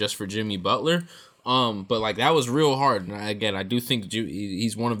out of there just for Jimmy Butler. But like that was real hard. And again, I do think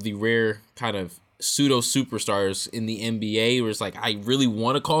he's one of the rare kind of pseudo superstars in the NBA where it's like I really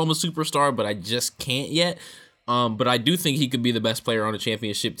want to call him a superstar, but I just can't yet. But I do think he could be the best player on a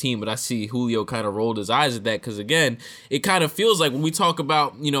championship team. But I see Julio kind of rolled his eyes at that because, again, it kind of feels like when we talk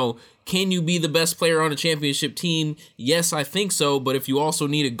about, can you be the best player on a championship team? Yes, I think so. But if you also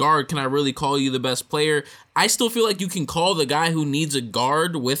need a guard, can I really call you the best player? I still feel like you can call the guy who needs a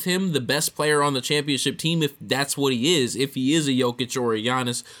guard with him the best player on the championship team if that's what he is. If he is a Jokic or a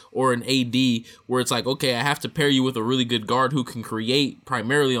Giannis or an AD, where it's like, okay, I have to pair you with a really good guard who can create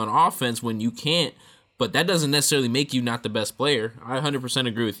primarily on offense when you can't. But that doesn't necessarily make you not the best player. I 100%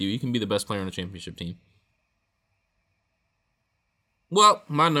 agree with you. You can be the best player on a championship team. Well,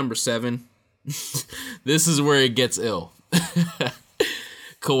 my number 7. This is where it gets ill.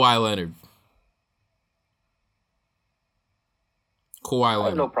 Kawhi Leonard. I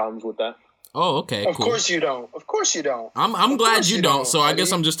have no problems with that. Oh, okay, cool. Of course you don't. I'm glad you don't. So I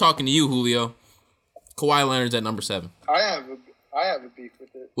guess I'm just talking to you, Julio. Kawhi Leonard's at number 7. I have a beef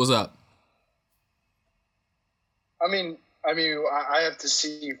with it. What's up? I mean, I have to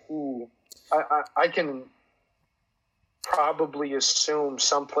see who. I can probably assume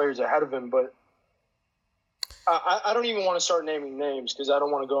some players ahead of him, but I don't even want to start naming names because I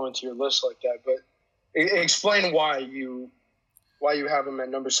don't want to go into your list like that. But explain why you have him at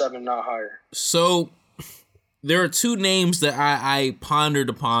number 7, not higher. So there are 2 names that I pondered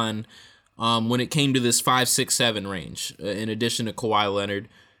upon when it came to this 5, 6, 7 range. In addition to Kawhi Leonard,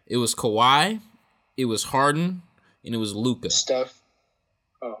 it was Kawhi, it was Harden, and it was Luka. Steph.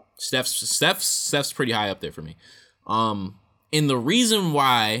 Oh. Steph's pretty high up there for me. And the reason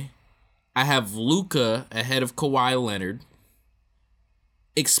why I have Luka ahead of Kawhi Leonard,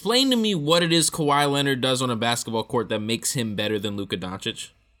 explain to me what it is Kawhi Leonard does on a basketball court that makes him better than Luka Doncic.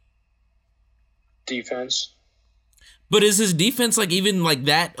 Defense. But is his defense like even like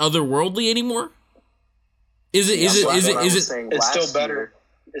that otherworldly anymore? Is it? It's still better.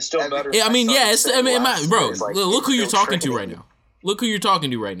 It's still better. Yeah, I mean, yeah. Look who you're talking to right now. Look who you're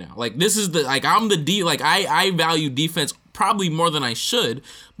talking to right now. Like this is I value defense probably more than I should,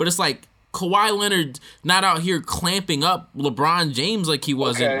 but it's like Kawhi Leonard not out here clamping up LeBron James like he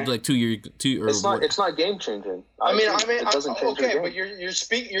was in like 2 years. It's not game changing. It doesn't change. Okay, but you're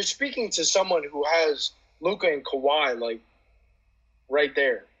speaking to someone who has Luka and Kawhi like right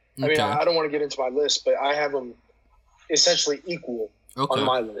there. I mean, I don't want to get into my list, but I have them essentially equal on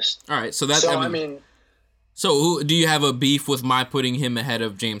my list. All right, so that's So who, do you have a beef with my putting him ahead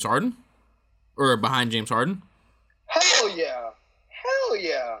of James Harden? Or behind James Harden? Hell yeah.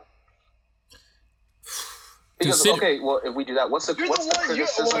 Because, if we do that, what's the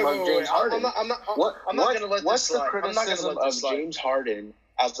criticism of James Harden? What's the criticism of James Harden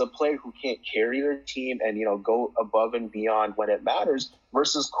as a player who can't carry their team and, go above and beyond when it matters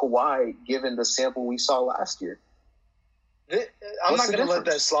versus Kawhi given the sample we saw last year? I'm not going to let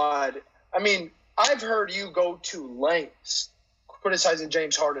that slide. I mean, I've heard you go to lengths criticizing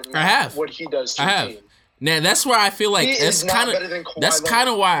James Harden. I have. What he does to the team. Now, that's where I feel like that's kind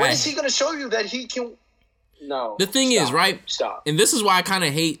of why. When is he going to show you that he can? No. The thing is, right? Stop. And this is why I kind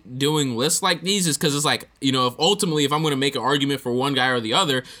of hate doing lists like these, is because it's like, you know, if I'm going to make an argument for one guy or the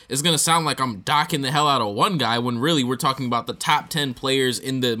other, it's going to sound like I'm docking the hell out of one guy when really we're talking about the top 10 players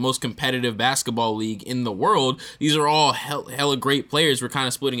in the most competitive basketball league in the world. These are all hella great players. We're kind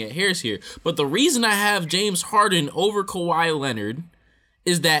of splitting at hairs here. But the reason I have James Harden over Kawhi Leonard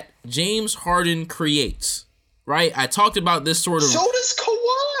is that James Harden creates, right? I talked about this sort of... So does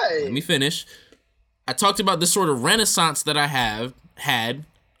Kawhi. Let me finish. I talked about this sort of renaissance that I have had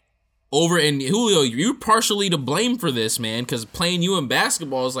over, and Julio, you're partially to blame for this, man, because playing you in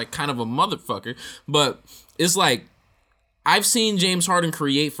basketball is like kind of a motherfucker. But it's like, I've seen James Harden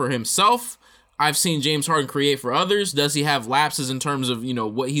create for himself. I've seen James Harden create for others. Does he have lapses in terms of, you know,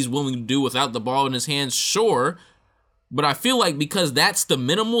 what he's willing to do without the ball in his hands? Sure. But I feel like because that's the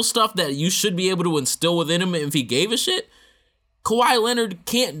minimal stuff that you should be able to instill within him if he gave a shit, Kawhi Leonard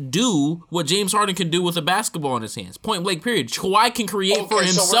can't do what James Harden can do with a basketball in his hands. Point blank, period. Kawhi can create for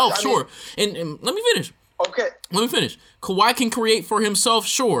himself, sure. And let me finish. Okay. Let me finish. Kawhi can create for himself,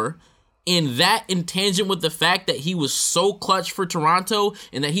 sure. And that in tangent with the fact that he was so clutch for Toronto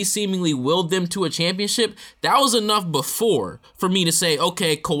and that he seemingly willed them to a championship, that was enough before for me to say,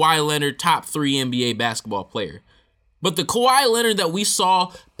 okay, Kawhi Leonard, top 3 NBA basketball player. But the Kawhi Leonard that we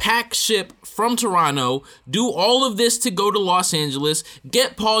saw pack ship from Toronto, do all of this to go to Los Angeles,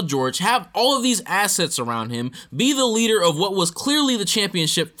 get Paul George, have all of these assets around him, be the leader of what was clearly the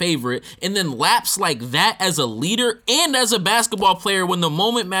championship favorite, and then lapse like that as a leader and as a basketball player when the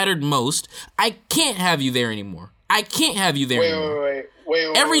moment mattered most, I can't have you there anymore. I can't have you there anymore.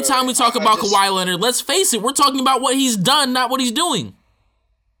 Wait. Every time we talk about Kawhi Leonard, let's face it, we're talking about what he's done, not what he's doing.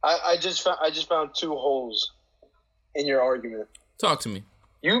 I just found 2 holes in your argument. Talk to me.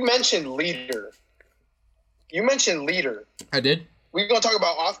 You mentioned leader. I did. We're gonna talk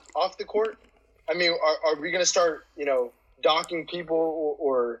about off the court. I mean, are we gonna start, docking people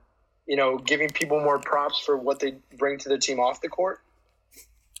or giving people more props for what they bring to the team off the court?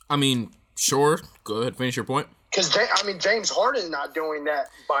 I mean, sure. Go ahead, finish your point. Because James Harden's not doing that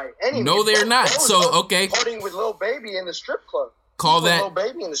by any means. No, they're not. So okay, partying with Lil Baby in the strip club. Call that Lil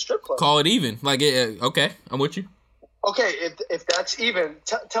Baby in the strip club. Call it even. Like, okay, I'm with you. Okay, if that's even,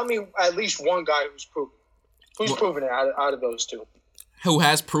 tell me at least one guy who's proven. Who's proven it out of those 2? Who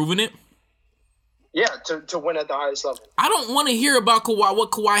has proven it? Yeah, to win at the highest level. I don't want to hear about Kawhi,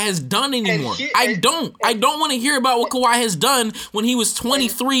 what Kawhi has done anymore. I don't want to hear about what Kawhi has done when he was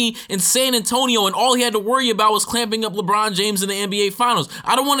 23 in San Antonio and all he had to worry about was clamping up LeBron James in the NBA Finals.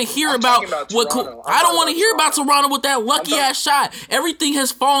 I don't want to hear about what I don't want to hear about Toronto with that lucky ass shot. Everything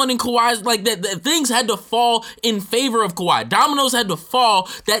has fallen in Kawhi's like that. Things had to fall in favor of Kawhi. Dominoes had to fall.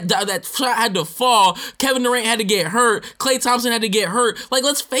 That shot had to fall. Kevin Durant had to get hurt. Klay Thompson had to get hurt. Like,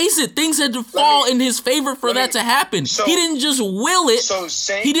 let's face it, things had to fall in his favor for that to happen. He didn't just will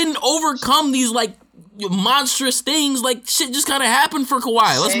it. He didn't overcome these like monstrous things. Like, shit just kind of happened for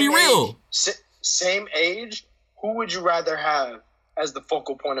Kawhi. Let's be real. Same age. Who would you rather have as the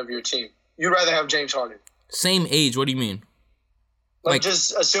focal point of your team? You'd rather have James Harden. Same age. What do you mean? Like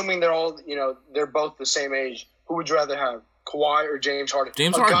just assuming they're all, they're both the same age. Who would you rather have, Kawhi or James Harden?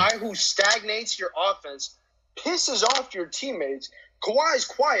 A guy who stagnates your offense, pisses off your teammates. Kawhi's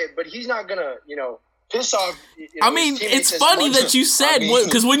quiet, but he's not gonna, piss off. It's funny that you said,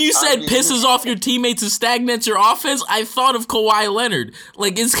 because when you said pisses off your teammates and stagnates your offense, I thought of Kawhi Leonard.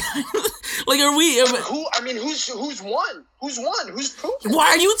 Like, it's kind of, like, are we? Who's won? Who's proven? Why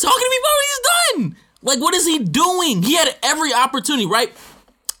are you talking to me about what he's done? Like, what is he doing? He had every opportunity, right?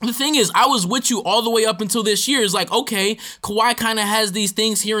 The thing is, I was with you all the way up until this year. It's like, okay, Kawhi kind of has these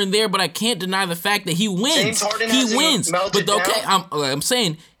things here and there, but I can't deny the fact that he wins. James Harden he wins. But okay, I'm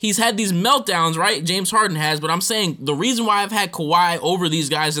saying he's had these meltdowns, right? James Harden has, but I'm saying the reason why I've had Kawhi over these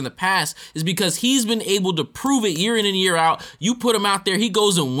guys in the past is because he's been able to prove it year in and year out. You put him out there, he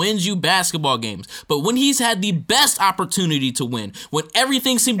goes and wins you basketball games. But when he's had the best opportunity to win, when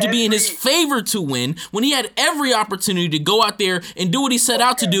everything seemed to be in his favor to win, when he had every opportunity to go out there and do what he set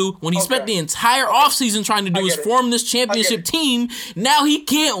out to do, when he spent the entire offseason trying to do is form this championship team, now he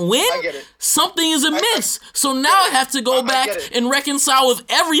can't win? Something is amiss. So now I have to go back and reconcile with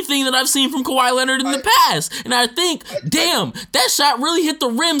everything that I've seen from Kawhi Leonard in the past. And I think, damn, that shot really hit the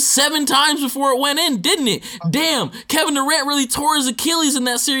rim 7 times before it went in, didn't it? Damn, Kevin Durant really tore his Achilles in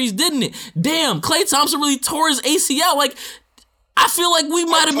that series, didn't it? Damn, Klay Thompson really tore his ACL. Like, I feel like we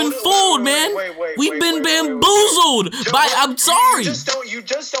might have been fooled, man. We've been bamboozled. I'm sorry. You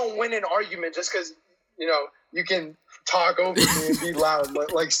just don't win an argument just because, you can talk over me and be loud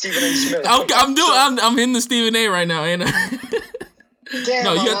like Stephen A. Smith. I'm hitting the Stephen A. right now, ain't I? Damn,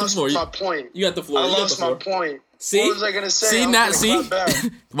 No, you I got the lost floor. my point. You got the floor. I You got lost the my floor. point. See? What was I gonna say? See, I was not gonna see. clap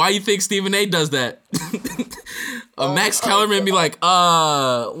back. Why you think Stephen A. does that? Max my Kellerman be God. like,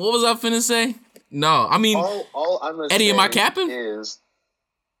 what was I finna say? No, I mean, All I'm gonna Eddie, say am I capping? is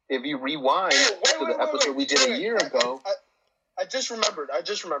if you rewind Wait, to the episode we did a year ago. I just remembered.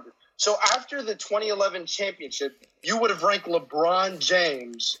 So after the 2011 championship, you would have ranked LeBron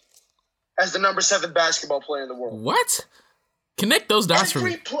James as the number 7 basketball player in the world. what? Connect those dots for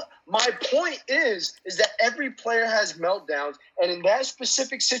me. My point is that every player has meltdowns, and in that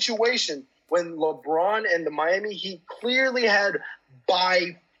specific situation, when LeBron and the Miami Heat clearly had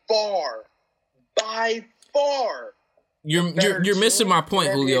by far. You're missing my point,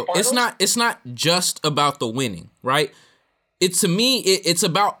 in the NBA Julio. Finals? It's not just about the winning, right? It's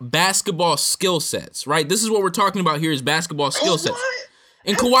about basketball skill sets, right? This is what we're talking about here is basketball skill sets.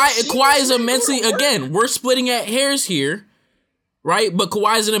 And Kawhi is immensely, again, we're splitting at hairs here, right? But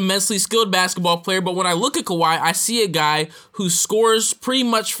Kawhi is an immensely skilled basketball player. But when I look at Kawhi, I see a guy who scores pretty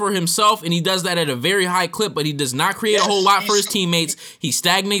much for himself, and he does that at a very high clip, but he does not create a whole lot for his teammates. He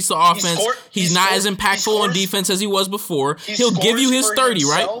stagnates the offense. He's not as impactful on defense as he was before. He'll give you his 30,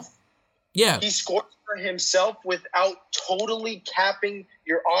 right? Yeah. He scores for himself without totally capping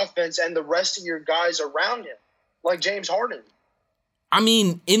your offense and the rest of your guys around him, like James Harden. I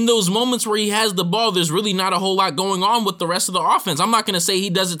mean, in those moments where he has the ball, there's really not a whole lot going on with the rest of the offense. I'm not going to say he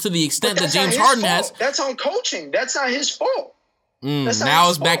does it to the extent that James Harden has. That's on coaching. That's not his fault. Now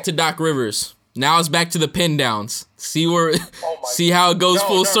it's back to Doc Rivers. Now it's back to the pin downs. See how it goes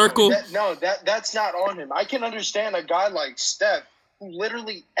full circle? That's not on him. I can understand a guy like Steph who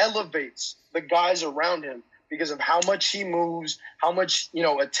literally elevates the guys around him because of how much he moves, how much,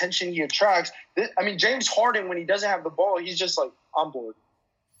 attention he attracts. I mean, James Harden, when he doesn't have the ball, he's just like, I'm bored.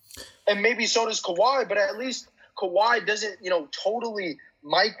 And maybe so does Kawhi, but at least Kawhi doesn't, totally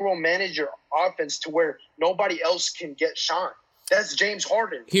micromanage your offense to where nobody else can get shine. That's James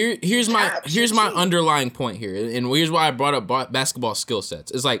Harden. Here's my underlying point here, and here's why I brought up basketball skill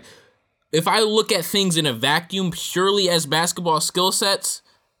sets. It's like, if I look at things in a vacuum purely as basketball skill sets,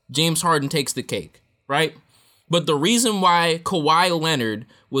 James Harden takes the cake, right? But the reason why Kawhi Leonard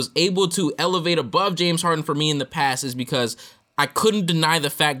was able to elevate above James Harden for me in the past is because I couldn't deny the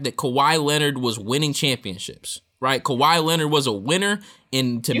fact that Kawhi Leonard was winning championships, right? Kawhi Leonard was a winner,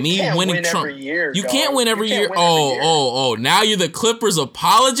 and to me, winning Trump. You can't win every year. Oh, now you're the Clippers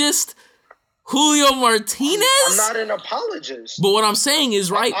apologist? Julio Martinez? I'm not an apologist. But what I'm saying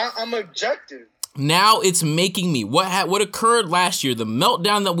is, right? I'm objective. Now it's making me what occurred last year, the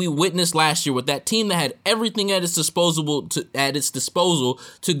meltdown that we witnessed last year with that team that had everything at its disposal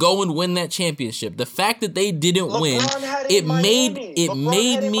to go and win that championship. The fact that they didn't win, it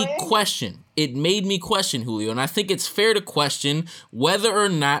made me question. It made me question, Julio, and I think it's fair to question whether or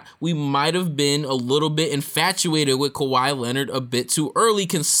not we might have been a little bit infatuated with Kawhi Leonard a bit too early,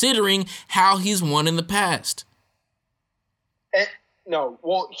 considering how he's won in the past. No,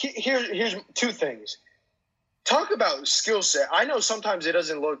 well, here's two things. Talk about skill set. I know sometimes it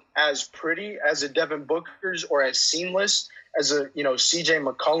doesn't look as pretty as a Devin Booker's or as seamless as a CJ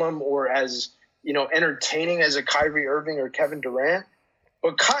McCollum or as entertaining as a Kyrie Irving or Kevin Durant.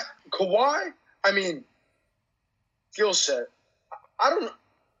 But Kawhi, I mean, skill set. I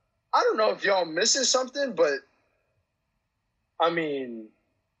don't know if y'all missing something, but I mean,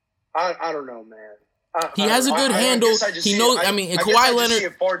 I don't know, man. He has a good handle. He knows. Kawhi Leonard. See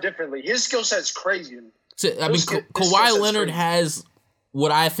it far differently. His skill set's crazy. Kawhi Leonard has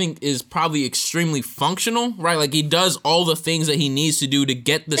what I think is probably extremely functional, right? Like he does all the things that he needs to do to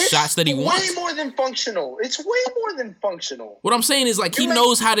get the shots that he wants. It's way more than functional. What I'm saying is he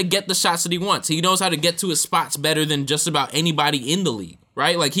knows how to get the shots that he wants. He knows how to get to his spots better than just about anybody in the league.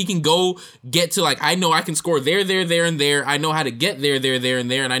 Right? Like he can go get to I know I can score there, and there. I know how to get there, and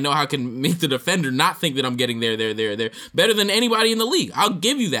there. And I know how I can make the defender not think that I'm getting there. Better than anybody in the league. I'll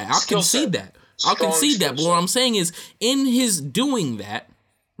give you that. I'll concede that. But what I'm saying is in his doing that,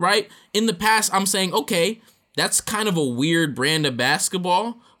 right? In the past, I'm saying, okay, that's kind of a weird brand of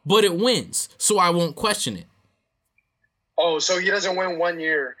basketball, but it wins. So I won't question it. Oh, so he doesn't win 1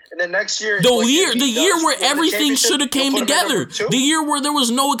 year, and then next year, the year where everything should have came together, the year where there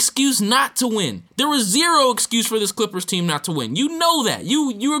was no excuse not to win, there was zero excuse for this Clippers team not to win. You know that.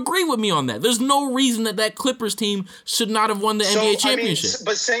 You agree with me on that. There's no reason that Clippers team should not have won the NBA championship.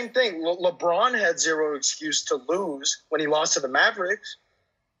 But same thing. LeBron had zero excuse to lose when he lost to the Mavericks.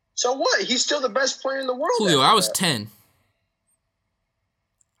 So what? He's still the best player in the world. Julio, I was 10.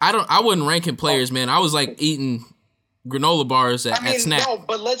 I wasn't ranking players, man. I was eating granola bars at Snap. No,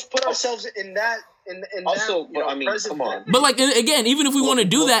 but let's put ourselves in that in Also, that, but I mean, come on. But like again, even if we want to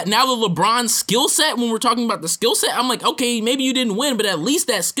do that, now the LeBron skill set, when we're talking about the skill set, I'm like, okay, maybe you didn't win, but at least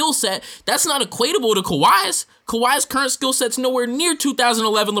that skill set, that's not equatable to Kawhi's. Kawhi's current skill set's nowhere near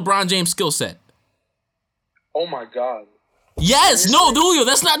 2011 LeBron James skill set. Oh my God. Yes, no, Julio,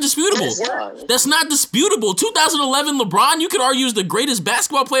 that's not disputable. Yes. That's not disputable. 2011 LeBron, you could argue, is the greatest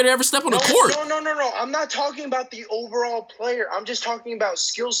basketball player to ever step on the court. No. I'm not talking about the overall player. I'm just talking about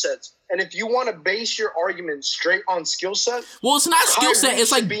skill sets. And if you want to base your argument straight on skill set, well, it's not skill set.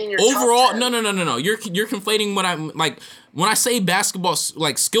 It's like overall. No. You're conflating what I'm like. When I say basketball,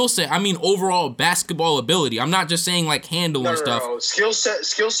 like skill set, I mean overall basketball ability. I'm not just saying like handle and stuff. No. Skill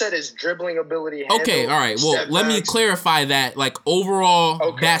set is dribbling ability. Okay, all right. Well, let me clarify that. Like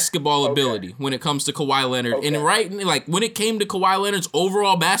overall basketball ability when it comes to Kawhi Leonard, and like when it came to Kawhi Leonard's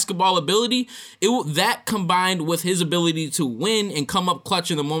overall basketball ability, that combined with his ability to win and come up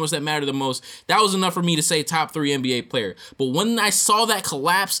clutch in the moments that matter the most, that was enough for me to say top 3 NBA player. But when I saw that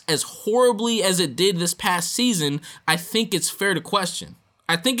collapse as horribly as it did this past season, I think it's fair to question.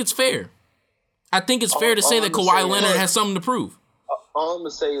 I think it's fair. I think it's fair to say that Kawhi Leonard has something to prove. All I'm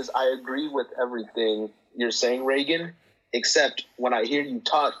going to say is I agree with everything you're saying, Reagan, except when I hear you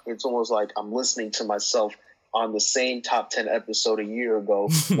talk, it's almost like I'm listening to myself on the same top 10 episode a year ago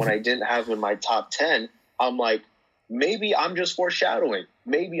when I didn't have him in my top 10. I'm like, maybe I'm just foreshadowing.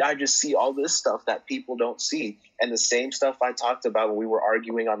 Maybe I just see all this stuff that people don't see. And the same stuff I talked about when we were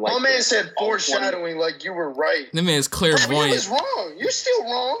arguing on like... My man said foreshadowing like you were right. That man's clairvoyant. He was wrong. You're still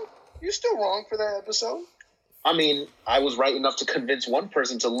wrong. You're still wrong for that episode. I mean, I was right enough to convince one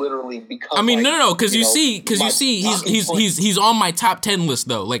person to literally become... I mean, no, because you see, he's on my top 10 list,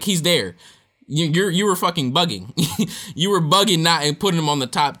 though. Like, he's there. You were fucking bugging. You were bugging not and putting him on the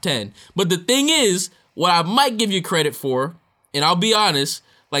top 10. But the thing is, what I might give you credit for, and I'll be honest,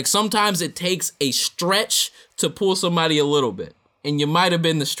 like sometimes it takes a stretch to pull somebody a little bit, and you might have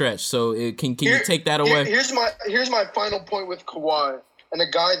been the stretch. So can you take that away? Here's my final point with Kawhi and a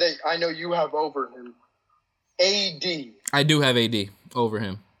guy that I know you have over him, AD. I do have AD over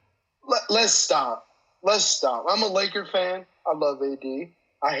him. Let's stop. I'm a Laker fan. I love AD.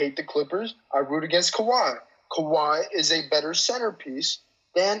 I hate the Clippers. I root against Kawhi. Kawhi is a better centerpiece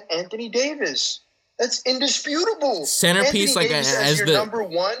than Anthony Davis. That's indisputable. Centerpiece, Anthony like Davis as your the number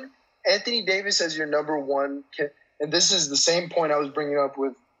one. Anthony Davis as your number one, and this is the same point I was bringing up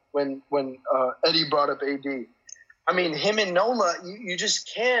with when Eddie brought up AD. I mean, him and Nola, you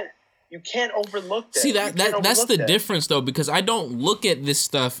just can't. You can't overlook that. See, that's the difference, though, because I don't look at this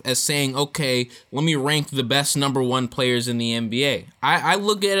stuff as saying, okay, let me rank the best number one players in the NBA. I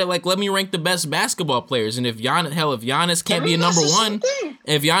look at it like, let me rank the best basketball players. And if Giannis can't be a number one,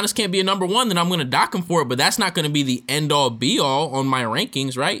 if Giannis can't be a number one, then I'm going to dock him for it. But that's not going to be the end-all, be-all on my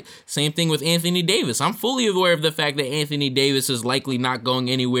rankings, right? Same thing with Anthony Davis. I'm fully aware of the fact that Anthony Davis is likely not going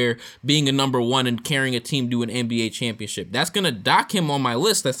anywhere, being a number one and carrying a team to an NBA championship. That's going to dock him on my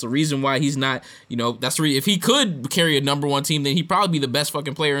list. That's the reason why he's not, if he could carry a number one team, then he'd probably be the best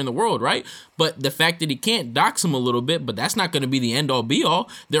fucking player in the world, right? But the fact that he can't docks him a little bit, but that's not going to be the end all be all.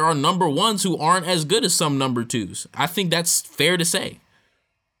 There are number ones who aren't as good as some number twos. I think that's fair to say.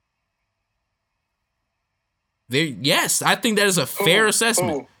 Yes, I think that is a fair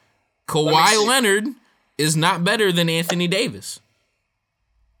assessment. Kawhi Leonard is not better than Anthony Davis.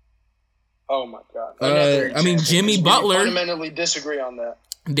 Oh my God. Jimmy Butler. We fundamentally disagree on that.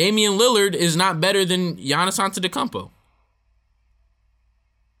 Damian Lillard is not better than Giannis Antetokounmpo.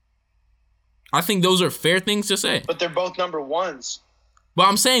 I think those are fair things to say. But they're both number ones. But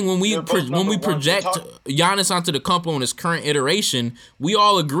I'm saying when we project Giannis Antetokounmpo in his current iteration, we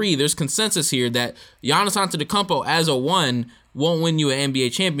all agree, there's consensus here that Giannis Antetokounmpo as a one won't win you an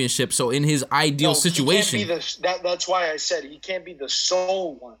NBA championship. So in his ideal situation, that's why I said he can't be the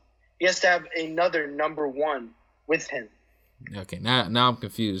sole one. He has to have another number one with him. Okay, now I'm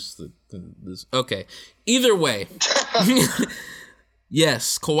confused. Okay, either way,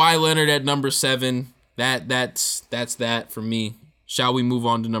 yes, Kawhi Leonard at number 7. That's that for me. Shall we move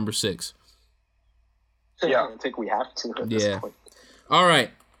on to number 6? Yeah, I think we have to at this point. All right,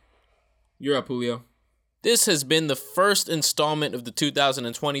 you're up, Julio. This has been the first installment of the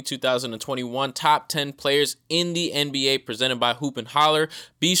 2020-2021 Top 10 Players in the NBA presented by Hoop and Holler.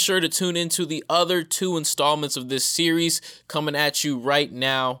 Be sure to tune into the other 2 installments of this series coming at you right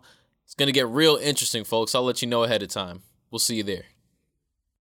now. It's going to get real interesting, folks. I'll let you know ahead of time. We'll see you there.